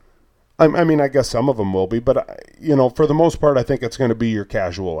I mean, I guess some of them will be, but, for the most part, I think it's going to be your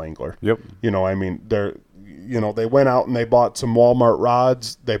casual angler. Yep. I mean, they went out and they bought some Walmart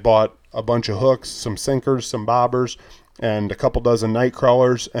rods. They bought a bunch of hooks, some sinkers, some bobbers, and a couple dozen night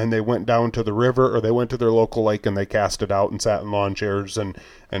crawlers, and they went down to the river or they went to their local lake and they cast it out and sat in lawn chairs and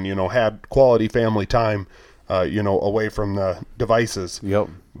had quality family time, away from the devices. Yep.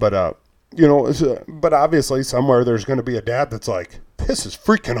 But, but obviously somewhere there's going to be a dad that's like, this is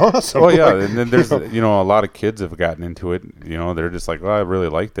freaking awesome. Oh, yeah. Like, and then there's, a lot of kids have gotten into it. They're just like, well, I really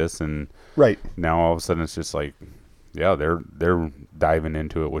like this. And right now all of a sudden it's just like, yeah, they're diving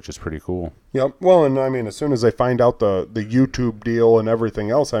into it, which is pretty cool. Yep. Well, and I mean, as soon as they find out the YouTube deal and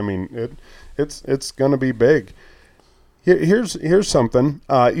everything else, I mean, it's going to be big. Here's something.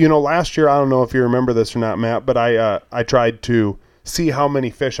 Last year, I don't know if you remember this or not, Matt, but I tried to see how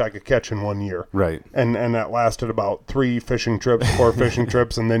many fish I could catch in 1 year. Right. And that lasted about 3 fishing trips, 4 fishing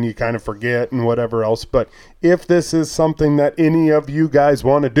trips, and then you kind of forget and whatever else. But if this is something that any of you guys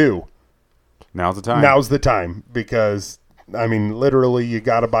want to do, now's the time. Now's the time, because I mean, literally, you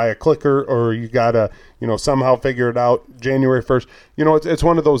got to buy a clicker, or you got to, somehow figure it out. January 1st, it's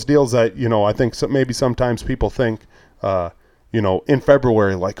one of those deals that, I think maybe sometimes people think, in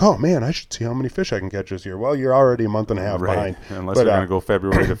February, like, oh man, I should see how many fish I can catch this year. Well, you're already a month and a half behind. Unless you're going to go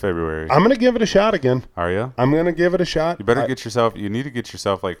February to February. I'm going to give it a shot again. Are you? I'm going to give it a shot. You better you need to get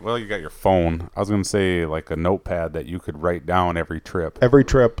yourself like, well, you got your phone. I was going to say like a notepad that you could write down every trip.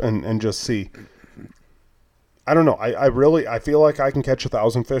 And just see. I don't know. I feel like I can catch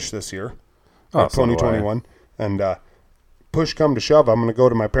 1,000 fish this year. 2021. And push come to shove, I'm going to go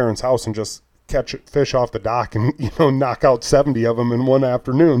to my parents' house and just catch fish off the dock and, knock out 70 of them in one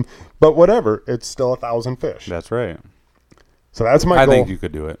afternoon. But whatever, it's still 1,000 fish. That's right. So that's my goal. I think you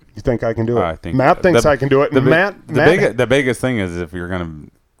could do it. You think I can do it? I think Matt thinks I can do it. The biggest thing is if you're going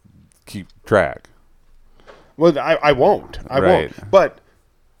to keep track. Well, I won't. I won't. But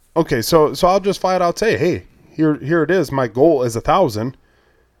okay, so I'll just flat out say, hey, here it is. My goal is 1,000.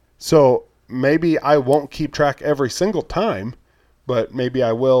 So maybe I won't keep track every single time, but maybe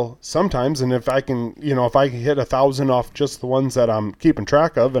I will sometimes. And if I can, if I can hit 1,000 off just the ones that I'm keeping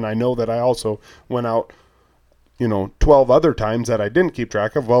track of, and I know that I also went out 12 other times that I didn't keep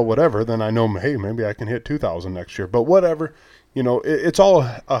track of, well, whatever, then I know, hey, maybe I can hit 2,000 next year. But whatever, it's all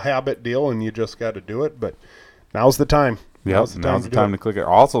a habit deal, and you just got to do it. But now's the time. Now's the time to click it.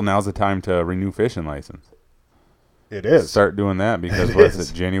 Also, now's the time to renew fishing license. It is. Start doing that because what's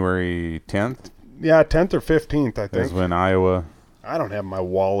it, January 10th? Yeah, 10th or 15th, I think. Is when Iowa. I don't have my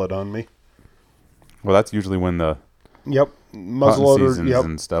wallet on me. Well, that's usually when the muzzleloader seasons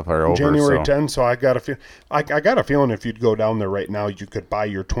and stuff are over. January 10th. So I got a feeling if you'd go down there right now, you could buy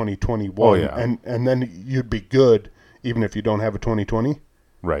your 2021. Oh, yeah. And then you'd be good even if you don't have a 2020.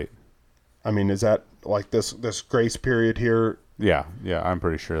 Right. I mean, is that like this grace period here? Yeah, I'm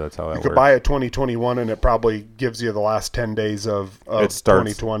pretty sure that's how that works. You could buy a 2021, and it probably gives you the last 10 days of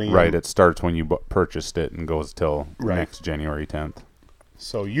 2020. Right, it starts when you purchased it and goes till next January 10th.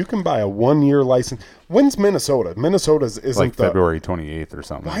 So you can buy a 1-year license. When's Minnesota? Minnesota's isn't like February 28th or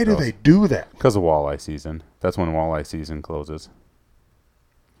something. Why do they do that? Because of walleye season. That's when walleye season closes.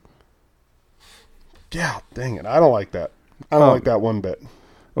 Yeah, dang it. I don't like that. I don't like that one bit.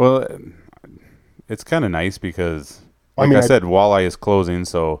 Well, it's kind of nice because... I said, walleye is closing,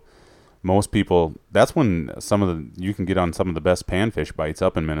 so most people, that's when you can get on some of the best panfish bites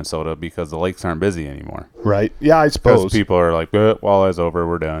up in Minnesota because the lakes aren't busy anymore. Right. Yeah, I suppose. Because people are like, walleye's over,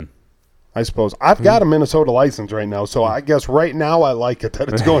 we're done. I suppose. I've got a Minnesota license right now, so I guess right now I like it that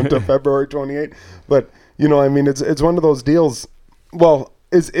it's going to February 28th. But, it's one of those deals. Well,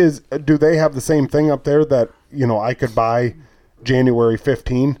 do they have the same thing up there that, I could buy January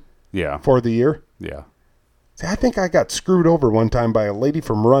 15 for the year? Yeah. I think I got screwed over one time by a lady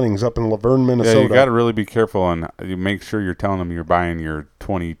from Runnings up in Laverne, Minnesota. Yeah, you got to really be careful and you make sure you're telling them you're buying your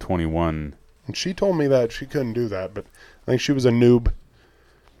 2021. And she told me that she couldn't do that, but I think she was a noob.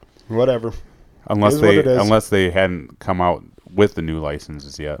 Whatever. Unless they hadn't come out with the new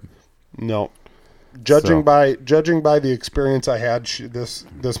licenses yet. No. Judging by the experience I had,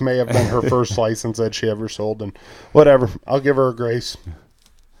 this may have been her first license that she ever sold, and whatever. I'll give her a grace.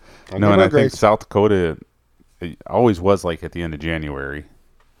 I think South Dakota. It always was like at the end of January.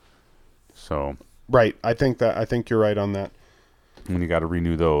 So right, I think you're right on that. When you got to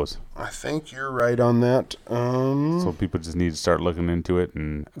renew those. I think you're right on that. So people just need to start looking into it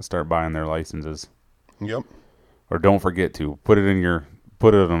and start buying their licenses. Yep. Or don't forget to put an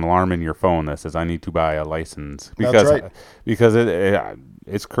alarm in your phone that says I need to buy a license because that's right. Because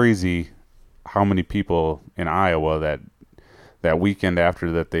it's crazy how many people in Iowa that weekend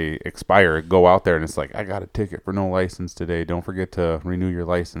after that they expire, go out there and it's like, I got a ticket for no license today. Don't forget to renew your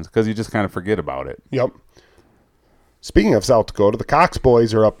license because you just kind of forget about it. Yep. Speaking of South Dakota, the Cox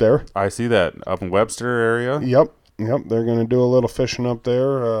boys are up there. I see that up in Webster area. Yep. They're going to do a little fishing up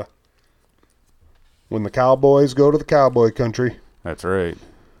there when the Cowboys go to the cowboy country. That's right.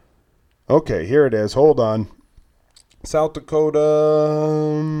 Okay, here it is. Hold on. South Dakota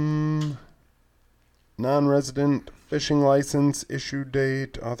non-resident fishing license, issue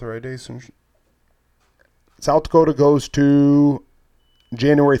date, authorization. South Dakota goes to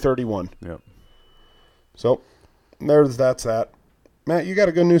January 31. Yep. So, that's that. Matt, you got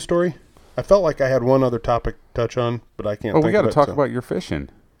a good news story? I felt like I had one other topic to touch on, but I can't think of it. We got to talk about your fishing.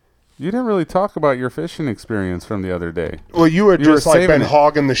 You didn't really talk about your fishing experience from the other day. Well, you were just like been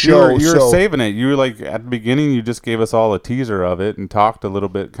hogging the show. You were saving it. You were like, at the beginning, you just gave us all a teaser of it and talked a little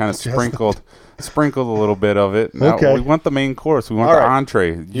bit, kind of sprinkled a little bit of it. Now, okay. We want the main course. We want the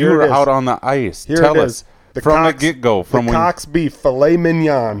entree. You were out on the ice. Tell us from the get-go. The Cox beef filet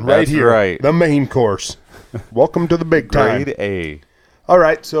mignon right here. That's right. The main course. Welcome to the big time. Grade A. All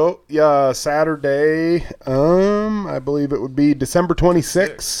right, so Saturday, I believe it would be December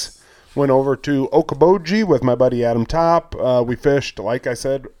 26th. Went over to Okoboji with my buddy Adam Top. We fished, like I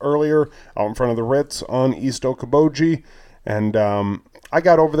said earlier, out in front of the Ritz on East Okoboji, and I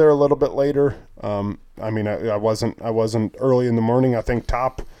got over there a little bit later. I wasn't early in the morning. I think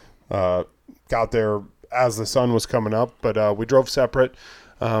Top got there as the sun was coming up, but we drove separate.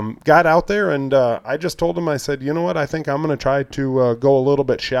 Got out there, and I just told him, I said, you know what, I think I'm going to try to go a little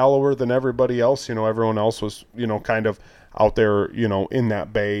bit shallower than everybody else. Everyone else was, kind of out there, in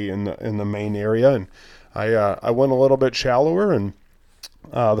that bay in the main area, and I went a little bit shallower, and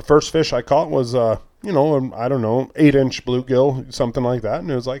The first fish I caught was, I don't know, 8-inch bluegill, something like that.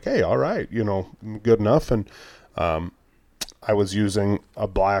 And it was like, hey, all right, good enough. And I was using a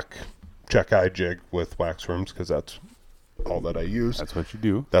black check eye jig with wax worms because that's all that I use. That's what you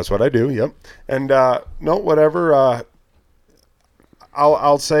do. That's what I do, yep. And, no, whatever.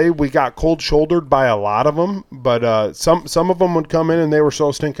 I'll say we got cold-shouldered by a lot of them, but some of them would come in and they were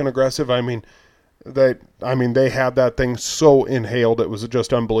so stinking aggressive. I mean, they had that thing so inhaled, it was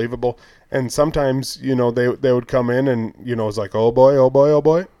just unbelievable. And sometimes, they would come in and, it was like, oh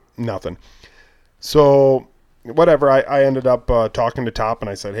boy, nothing. So whatever, I ended up talking to Top, and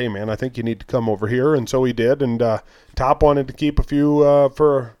I said, hey man, I think you need to come over here. And so he did. And Top wanted to keep a few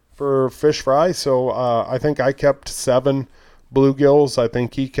for fish fry. So I think I kept 7 bluegills. I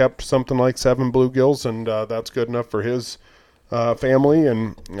think he kept something like 7 bluegills, and that's good enough for his family,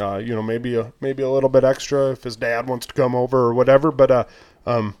 and maybe a little bit extra if his dad wants to come over or whatever. But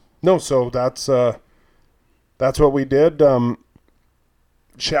no, so that's what we did.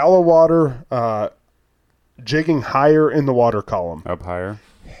 Shallow water, jigging higher in the water column. Up higher.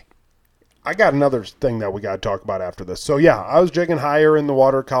 I got another thing that we got to talk about after this. So yeah, I was jigging higher in the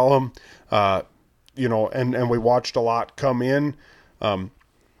water column. And we watched a lot come in.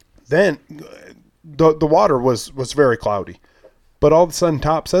 Then the water was very cloudy. But all of a sudden,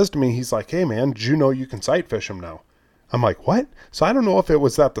 Top says to me, he's like, hey, man, did you know you can sight fish them now? I'm like, what? So I don't know if it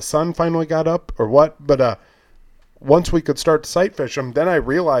was that the sun finally got up or what, but once we could start to sight fish them, then I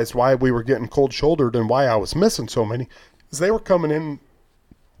realized why we were getting cold-shouldered and why I was missing so many, is they were coming in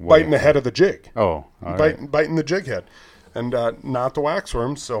biting the head of the jig. Oh, all right. Biting the jig head, and not the wax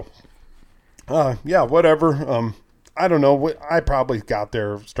worms, so... yeah, whatever. I don't know. I probably got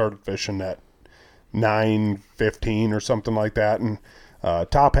there, started fishing at 9:15 or something like that. And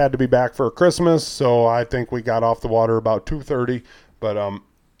Top had to be back for Christmas, so I think we got off the water about 2:30. But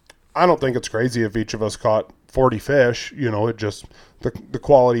I don't think it's crazy if each of us caught 40 fish. It just the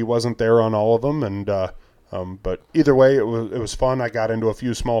quality wasn't there on all of them. And but either way, it was fun. I got into a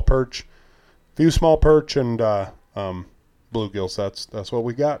few small perch, and bluegills. That's what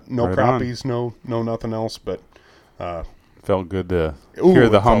we got. No right crappies, no nothing else. But felt good to hear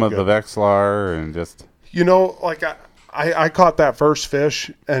the hum of the Vexlar and just like I caught that first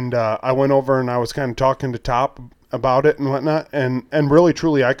fish, and I went over and I was kind of talking to Top about it and whatnot, and really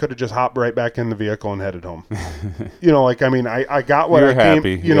truly I could have just hopped right back in the vehicle and headed home. I got what You're I came.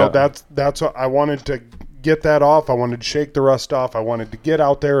 happy. Yeah. That's what I wanted to get that off. I wanted to shake the rust off. I wanted to get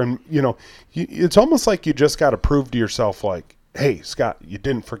out there, and it's almost like you just got to prove to yourself, like, hey, Scott, you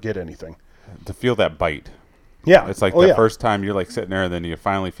didn't forget anything. To feel that bite. Yeah, it's like the first time you're like sitting there, and then you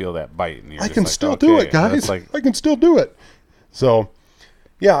finally feel that bite, and you're I can still do it, guys. I can still do it. So,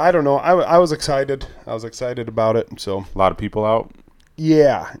 yeah, I don't know. I was excited. I was excited about it. So a lot of people out.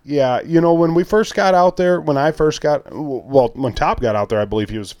 Yeah. When we first got out there, when Top got out there, I believe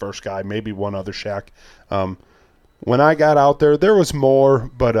he was the first guy, maybe one other shack. When I got out there, there was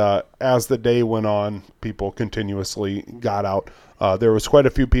more, but as the day went on, people continuously got out. There was quite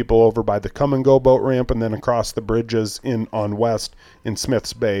a few people over by the Come and Go boat ramp, and then across the bridges on West in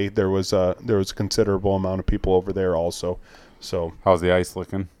Smith's Bay, there was a considerable amount of people over there also. So how's the ice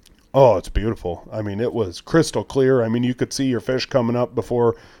looking? Oh, it's beautiful. I mean, it was crystal clear. I mean, you could see your fish coming up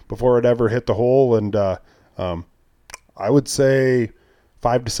before it ever hit the hole, and I would say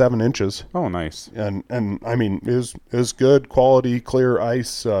 5 to 7 inches. Oh, nice. And I mean, it was good quality, clear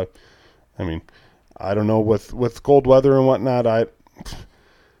ice. I don't know, with cold weather and whatnot,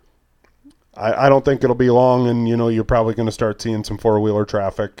 I don't think it'll be long, and you're probably going to start seeing some 4-wheeler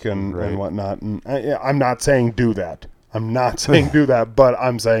traffic and whatnot. And I'm not saying do that. But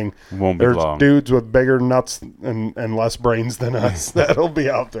I'm saying there's long. Dudes with bigger nuts and less brains than us that'll be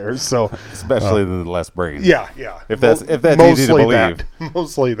out there. So especially the less brains. Yeah. If that's easy to believe.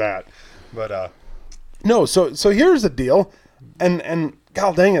 Mostly that. But no. So here's the deal, and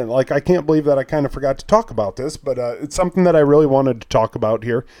God dang it, like I can't believe that I kind of forgot to talk about this, but it's something that I really wanted to talk about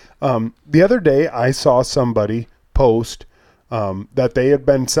here. The other day I saw somebody post that they had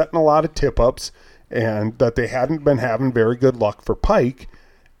been setting a lot of tip-ups and that they hadn't been having very good luck for pike,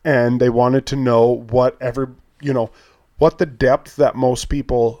 and they wanted to know what the depth that most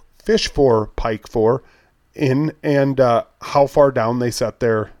people fish for pike for and how far down they set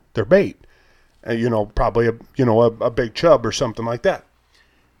their bait. Probably a big chub or something like that.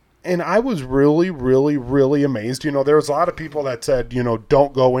 And I was really, really, really amazed. There was a lot of people that said,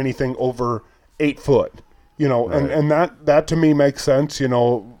 don't go anything over 8 foot, right. and that to me makes sense.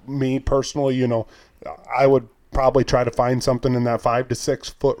 Me personally, I would probably try to find something in that 5 to 6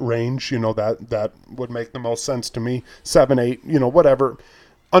 foot range. You know, that would make the most sense to me. 7, 8, you know, whatever.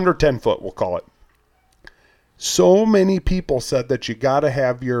 Under 10 foot, we'll call it. So many people said that you got to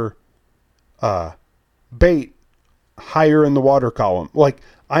have your bait higher in the water column. Like,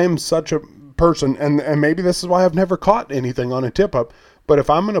 I am such a person, and maybe this is why I've never caught anything on a tip up, but if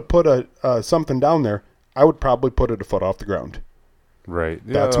I'm going to put something down there, I would probably put it a foot off the ground. Right.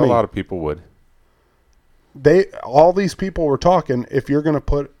 Yeah, That's a me. lot of people would. All these people were talking, if you're going to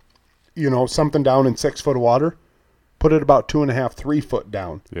put, you know, something down in 6 foot of water, put it about 2.5, 3 foot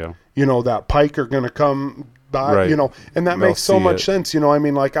down. Yeah. You know, that pike are going to come by, right. you know, and that makes so much sense. You know, I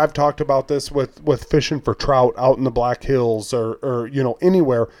mean, like I've talked about this with fishing for trout out in the Black Hills or you know,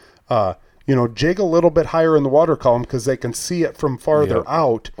 anywhere, you know, jig a little bit higher in the water column because they can see it from farther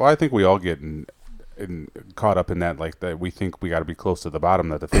out. Well, I think we all get caught up in that, like that we think we got to be close to the bottom,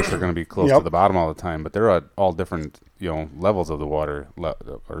 that the fish are going to be close to the bottom all the time, but they're at all different, you know, levels of the water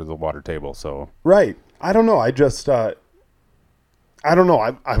or the water table. So right. I don't know. I just I don't know.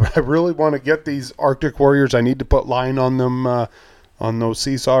 I really want to get these Arctic Warriors. I need to put line on them on those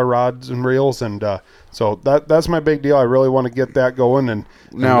seesaw rods and reels, and so that's my big deal. I really want to get that going. And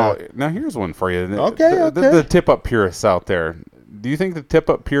now here's one for you. Okay, the tip up purists out there. Do you think the tip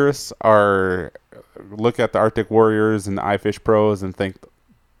up purists look at the Arctic Warriors and the iFish Pros and think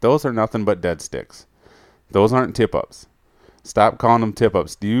those are nothing but dead sticks? Those aren't tip ups. Stop calling them tip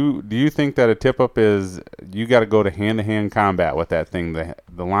ups. Do you think that a tip up is, you got to go to hand combat with that thing?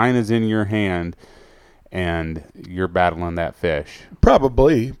 The line is in your hand and you're battling that fish.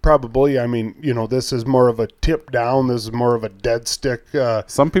 Probably. I mean, you know, this is more of a tip down. This is more of a dead stick.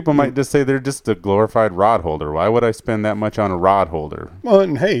 Some people might just say they're just a glorified rod holder. Why would I spend that much on a rod holder? Well,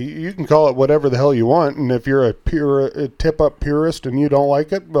 and hey, you can call it whatever the hell you want. And if you're a tip up purist and you don't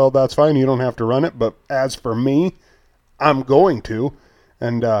like it, well, that's fine. You don't have to run it. But as for me, I'm going to.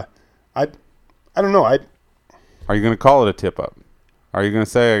 And I don't know. Are you going to call it a tip up? Are you going to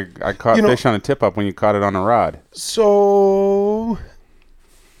say I caught fish on a tip up when you caught it on a rod? So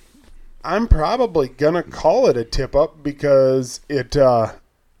I'm probably going to call it a tip up because I'm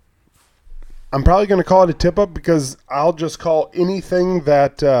probably going to call it a tip up because I'll just call anything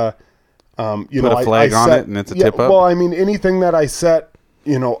that, you put know, a flag on it and it's a tip up? Well, I mean, anything that I set,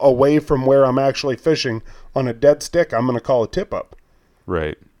 you know, away from where I'm actually fishing on a dead stick, I'm going to call a tip up.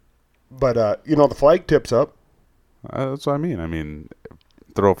 Right. But, you know, the flag tips up. That's what I mean. I mean,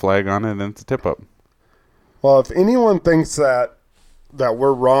 throw a flag on it and it's a tip up. Well, if anyone thinks that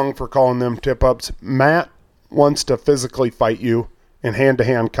we're wrong for calling them tip ups, Matt wants to physically fight you in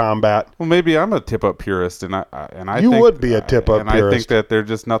hand-to-hand combat. Well, maybe I'm a tip up purist, and I you think, would be a tip up and purist. I think that they're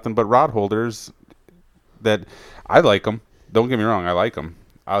just nothing but rod holders. That I like them. Don't get me wrong, I like them.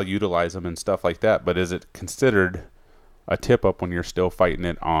 I'll utilize them and stuff like that. But is it considered a tip up when you're still fighting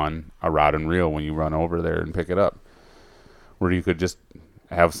it on a rod and reel when you run over there and pick it up, where you could just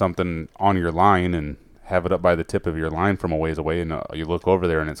have something on your line and have it up by the tip of your line from a ways away, and you look over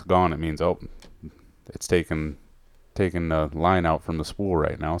there and it's gone? It means, oh, it's taking the line out from the spool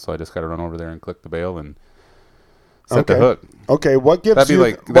right now, so I just got to run over there and click the bail and set the hook. Okay, what gives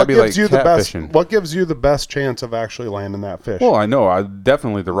you the best chance of actually landing that fish? Well, I know,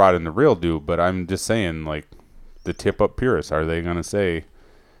 definitely the rod and the reel do, but I'm just saying, like, the tip up purists, are they going to say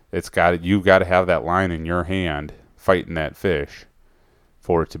you got to have that line in your hand fighting that fish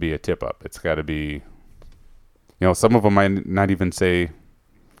for it to be a tip up? It's got to be, you know, some of them might not even say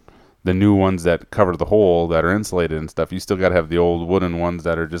the new ones that cover the hole that are insulated and stuff. You still got to have the old wooden ones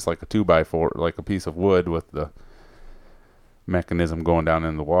that are just like a 2x4, like a piece of wood with the mechanism going down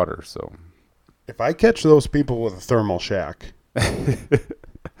in the water. So if I catch those people with a thermal shack,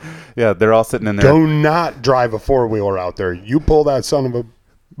 yeah, they're all sitting in there. Do not drive a four-wheeler out there. You pull that son of a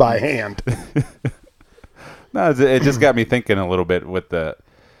by hand. No, it just got me thinking a little bit with the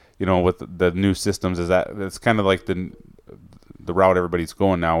new systems. Is that it's kind of like the route everybody's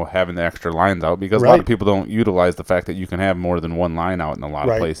going now, having the extra lines out, because a lot of people don't utilize the fact that you can have more than one line out in a lot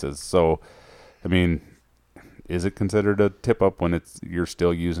of places. So, I mean, is it considered a tip up when you're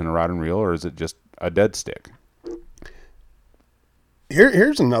still using a rod and reel, or is it just a dead stick?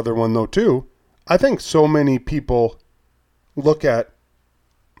 Here's another one though too. I think so many people look at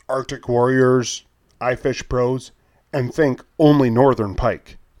Arctic Warriors, iFish Pros, and think only northern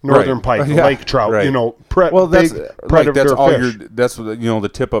pike, lake trout. You know, big predator fish. That's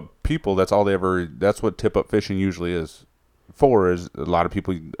the tip up people. That's all they ever. That's what tip up fishing usually is for. Is a lot of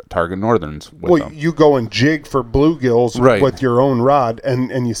people target northerns with them. You go and jig for bluegills with your own rod,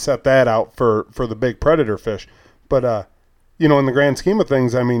 and you set that out for the big predator fish. But in the grand scheme of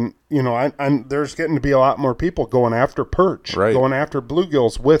things, I mean, there's getting to be a lot more people going after perch, going after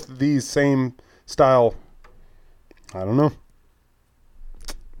bluegills with these same style. I don't know.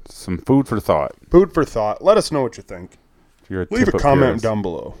 Some food for thought. Food for thought. Let us know what you think. Leave a comment down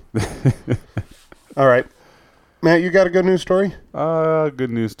below. All right. Matt, you got a good news story? Good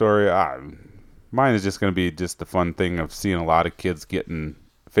news story. Mine is just going to be just the fun thing of seeing a lot of kids getting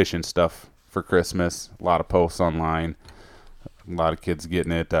fishing stuff for Christmas. A lot of posts online. A lot of kids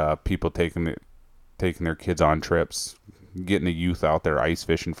getting it. People taking their kids on trips. Getting the youth out there ice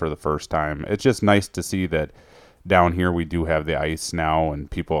fishing for the first time. It's just nice to see that down here we do have the ice now, and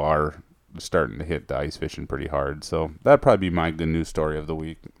people are starting to hit the ice fishing pretty hard. So that'd probably be my good news story of the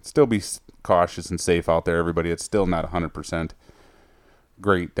week. Still be cautious and safe out there, everybody. It's still not 100%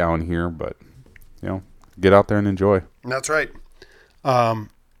 great down here, but get out there and enjoy. That's right.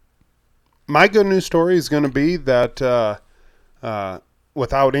 My good news story is going to be that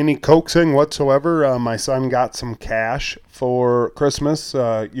without any coaxing whatsoever, my son got some cash for Christmas.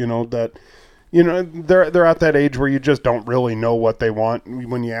 They're at that age where you just don't really know what they want.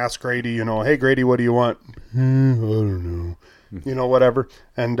 When you ask Grady, hey Grady, what do you want? I don't know. Whatever.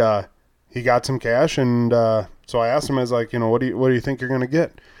 And he got some cash, and so I asked him, I was like, what do you think you're gonna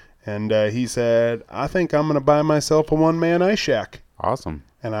get? And he said, I think I'm gonna buy myself a one-man ice shack. Awesome.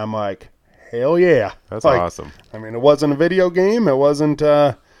 And I'm like, hell yeah. That's awesome. I mean, it wasn't a video game. It wasn't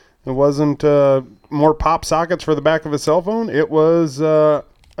more pop sockets for the back of a cell phone. It was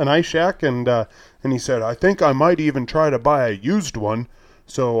an ice shack, and he said, I think I might even try to buy a used one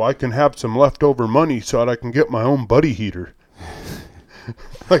so I can have some leftover money so that I can get my own buddy heater.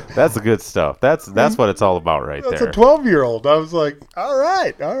 That's the good stuff. That's what it's all about there. That's a 12-year-old. I was like, all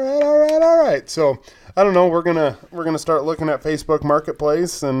right. So I don't know. We're gonna start looking at Facebook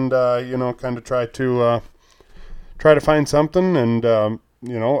Marketplace and kind of try to find something. And I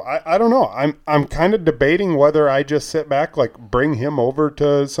don't know. I'm kind of debating whether I just sit back, like bring him over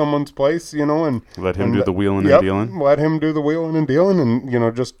to someone's place, and let him do the wheeling and dealing. Let him do the wheeling and dealing,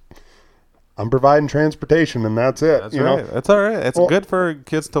 and just. I'm providing transportation, and that's it. That's right. That's all right. It's good for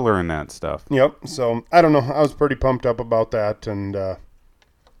kids to learn that stuff. Yep. So, I don't know. I was pretty pumped up about that. And,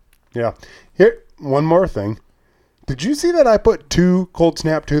 yeah. Here, one more thing. Did you see that I put 2 Cold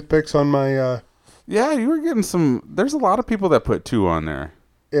Snap toothpicks on my... Yeah, you were getting some... There's a lot of people that put 2 on there.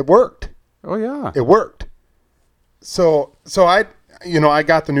 It worked. Oh, yeah. It worked. So I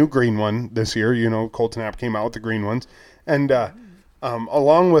got the new green one this year. Cold Snap came out with the green ones. And...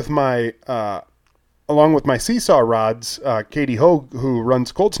 along with my seesaw rods, Katie Hogue, who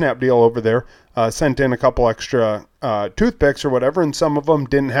runs Cold Snap Deal over there, sent in a couple extra toothpicks or whatever, and some of them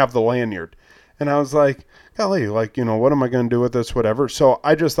didn't have the lanyard. And I was like, golly, what am I going to do with this, whatever? So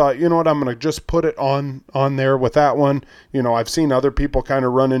I just thought, I'm going to just put it on there with that one. I've seen other people kind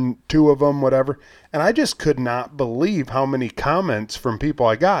of running 2 of them, whatever. And I just could not believe how many comments from people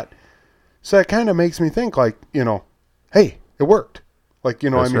I got. So it kind of makes me think hey, it worked. Right.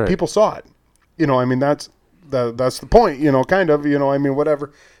 People saw it. That's the point, kind of,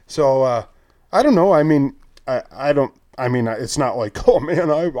 whatever. So, I don't know. It's not like, oh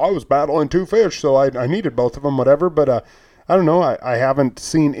man, I was battling 2 fish, so I needed both of them, whatever. But, I don't know. I haven't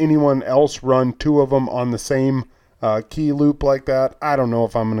seen anyone else run 2 of them on the same key loop like that. I don't know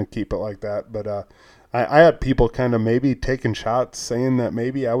if I'm going to keep it like that, but, I had people kind of maybe taking shots saying that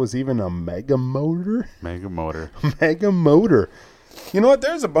maybe I was even a mega motor. Mega motor. Mega motor. You know what?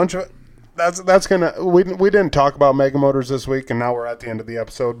 There's a bunch of that's gonna we didn't talk about mega motors this week, and now we're at the end of the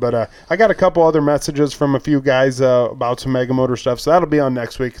episode. But I got a couple other messages from a few guys about some mega motor stuff, so that'll be on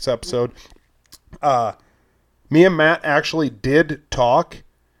next week's episode. Me and Matt actually did talk,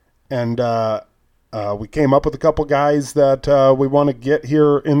 and we came up with a couple guys that we want to get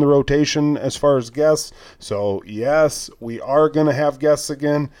here in the rotation as far as guests. So yes, we are going to have guests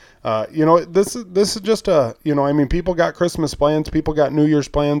again. This is just people got Christmas plans, people got New Year's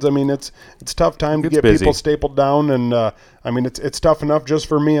plans. It's tough time to get busy. People stapled down, and it's tough enough just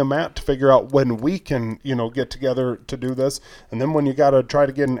for me and Matt to figure out when we can, get together to do this. And then when you got to try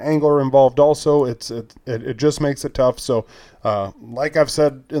to get an angler involved also, it just makes it tough. So, like I've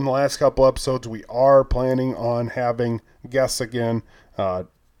said in the last couple episodes, we are planning on having guests again.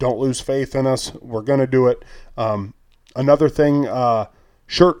 Don't lose faith in us. We're going to do it. Another thing,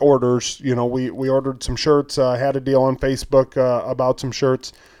 shirt orders. We ordered some shirts. I had a deal on Facebook about some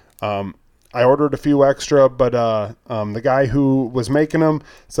shirts. I ordered a few extra, but the guy who was making them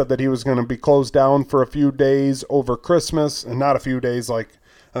said that he was going to be closed down for a few days over Christmas, and not a few days, I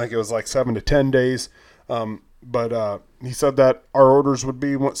think it was 7 to 10 days. But he said that our orders would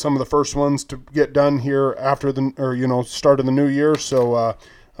be some of the first ones to get done here after start of the new year. So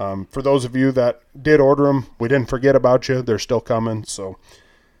for those of you that did order them, we didn't forget about you. They're still coming. So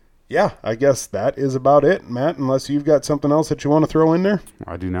yeah, I guess that is about it, Matt, unless you've got something else that you want to throw in there.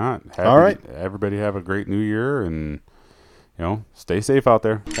 I do not. All right. Everybody have a great new year, and stay safe out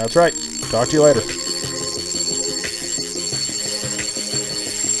there. That's right. Talk to you later.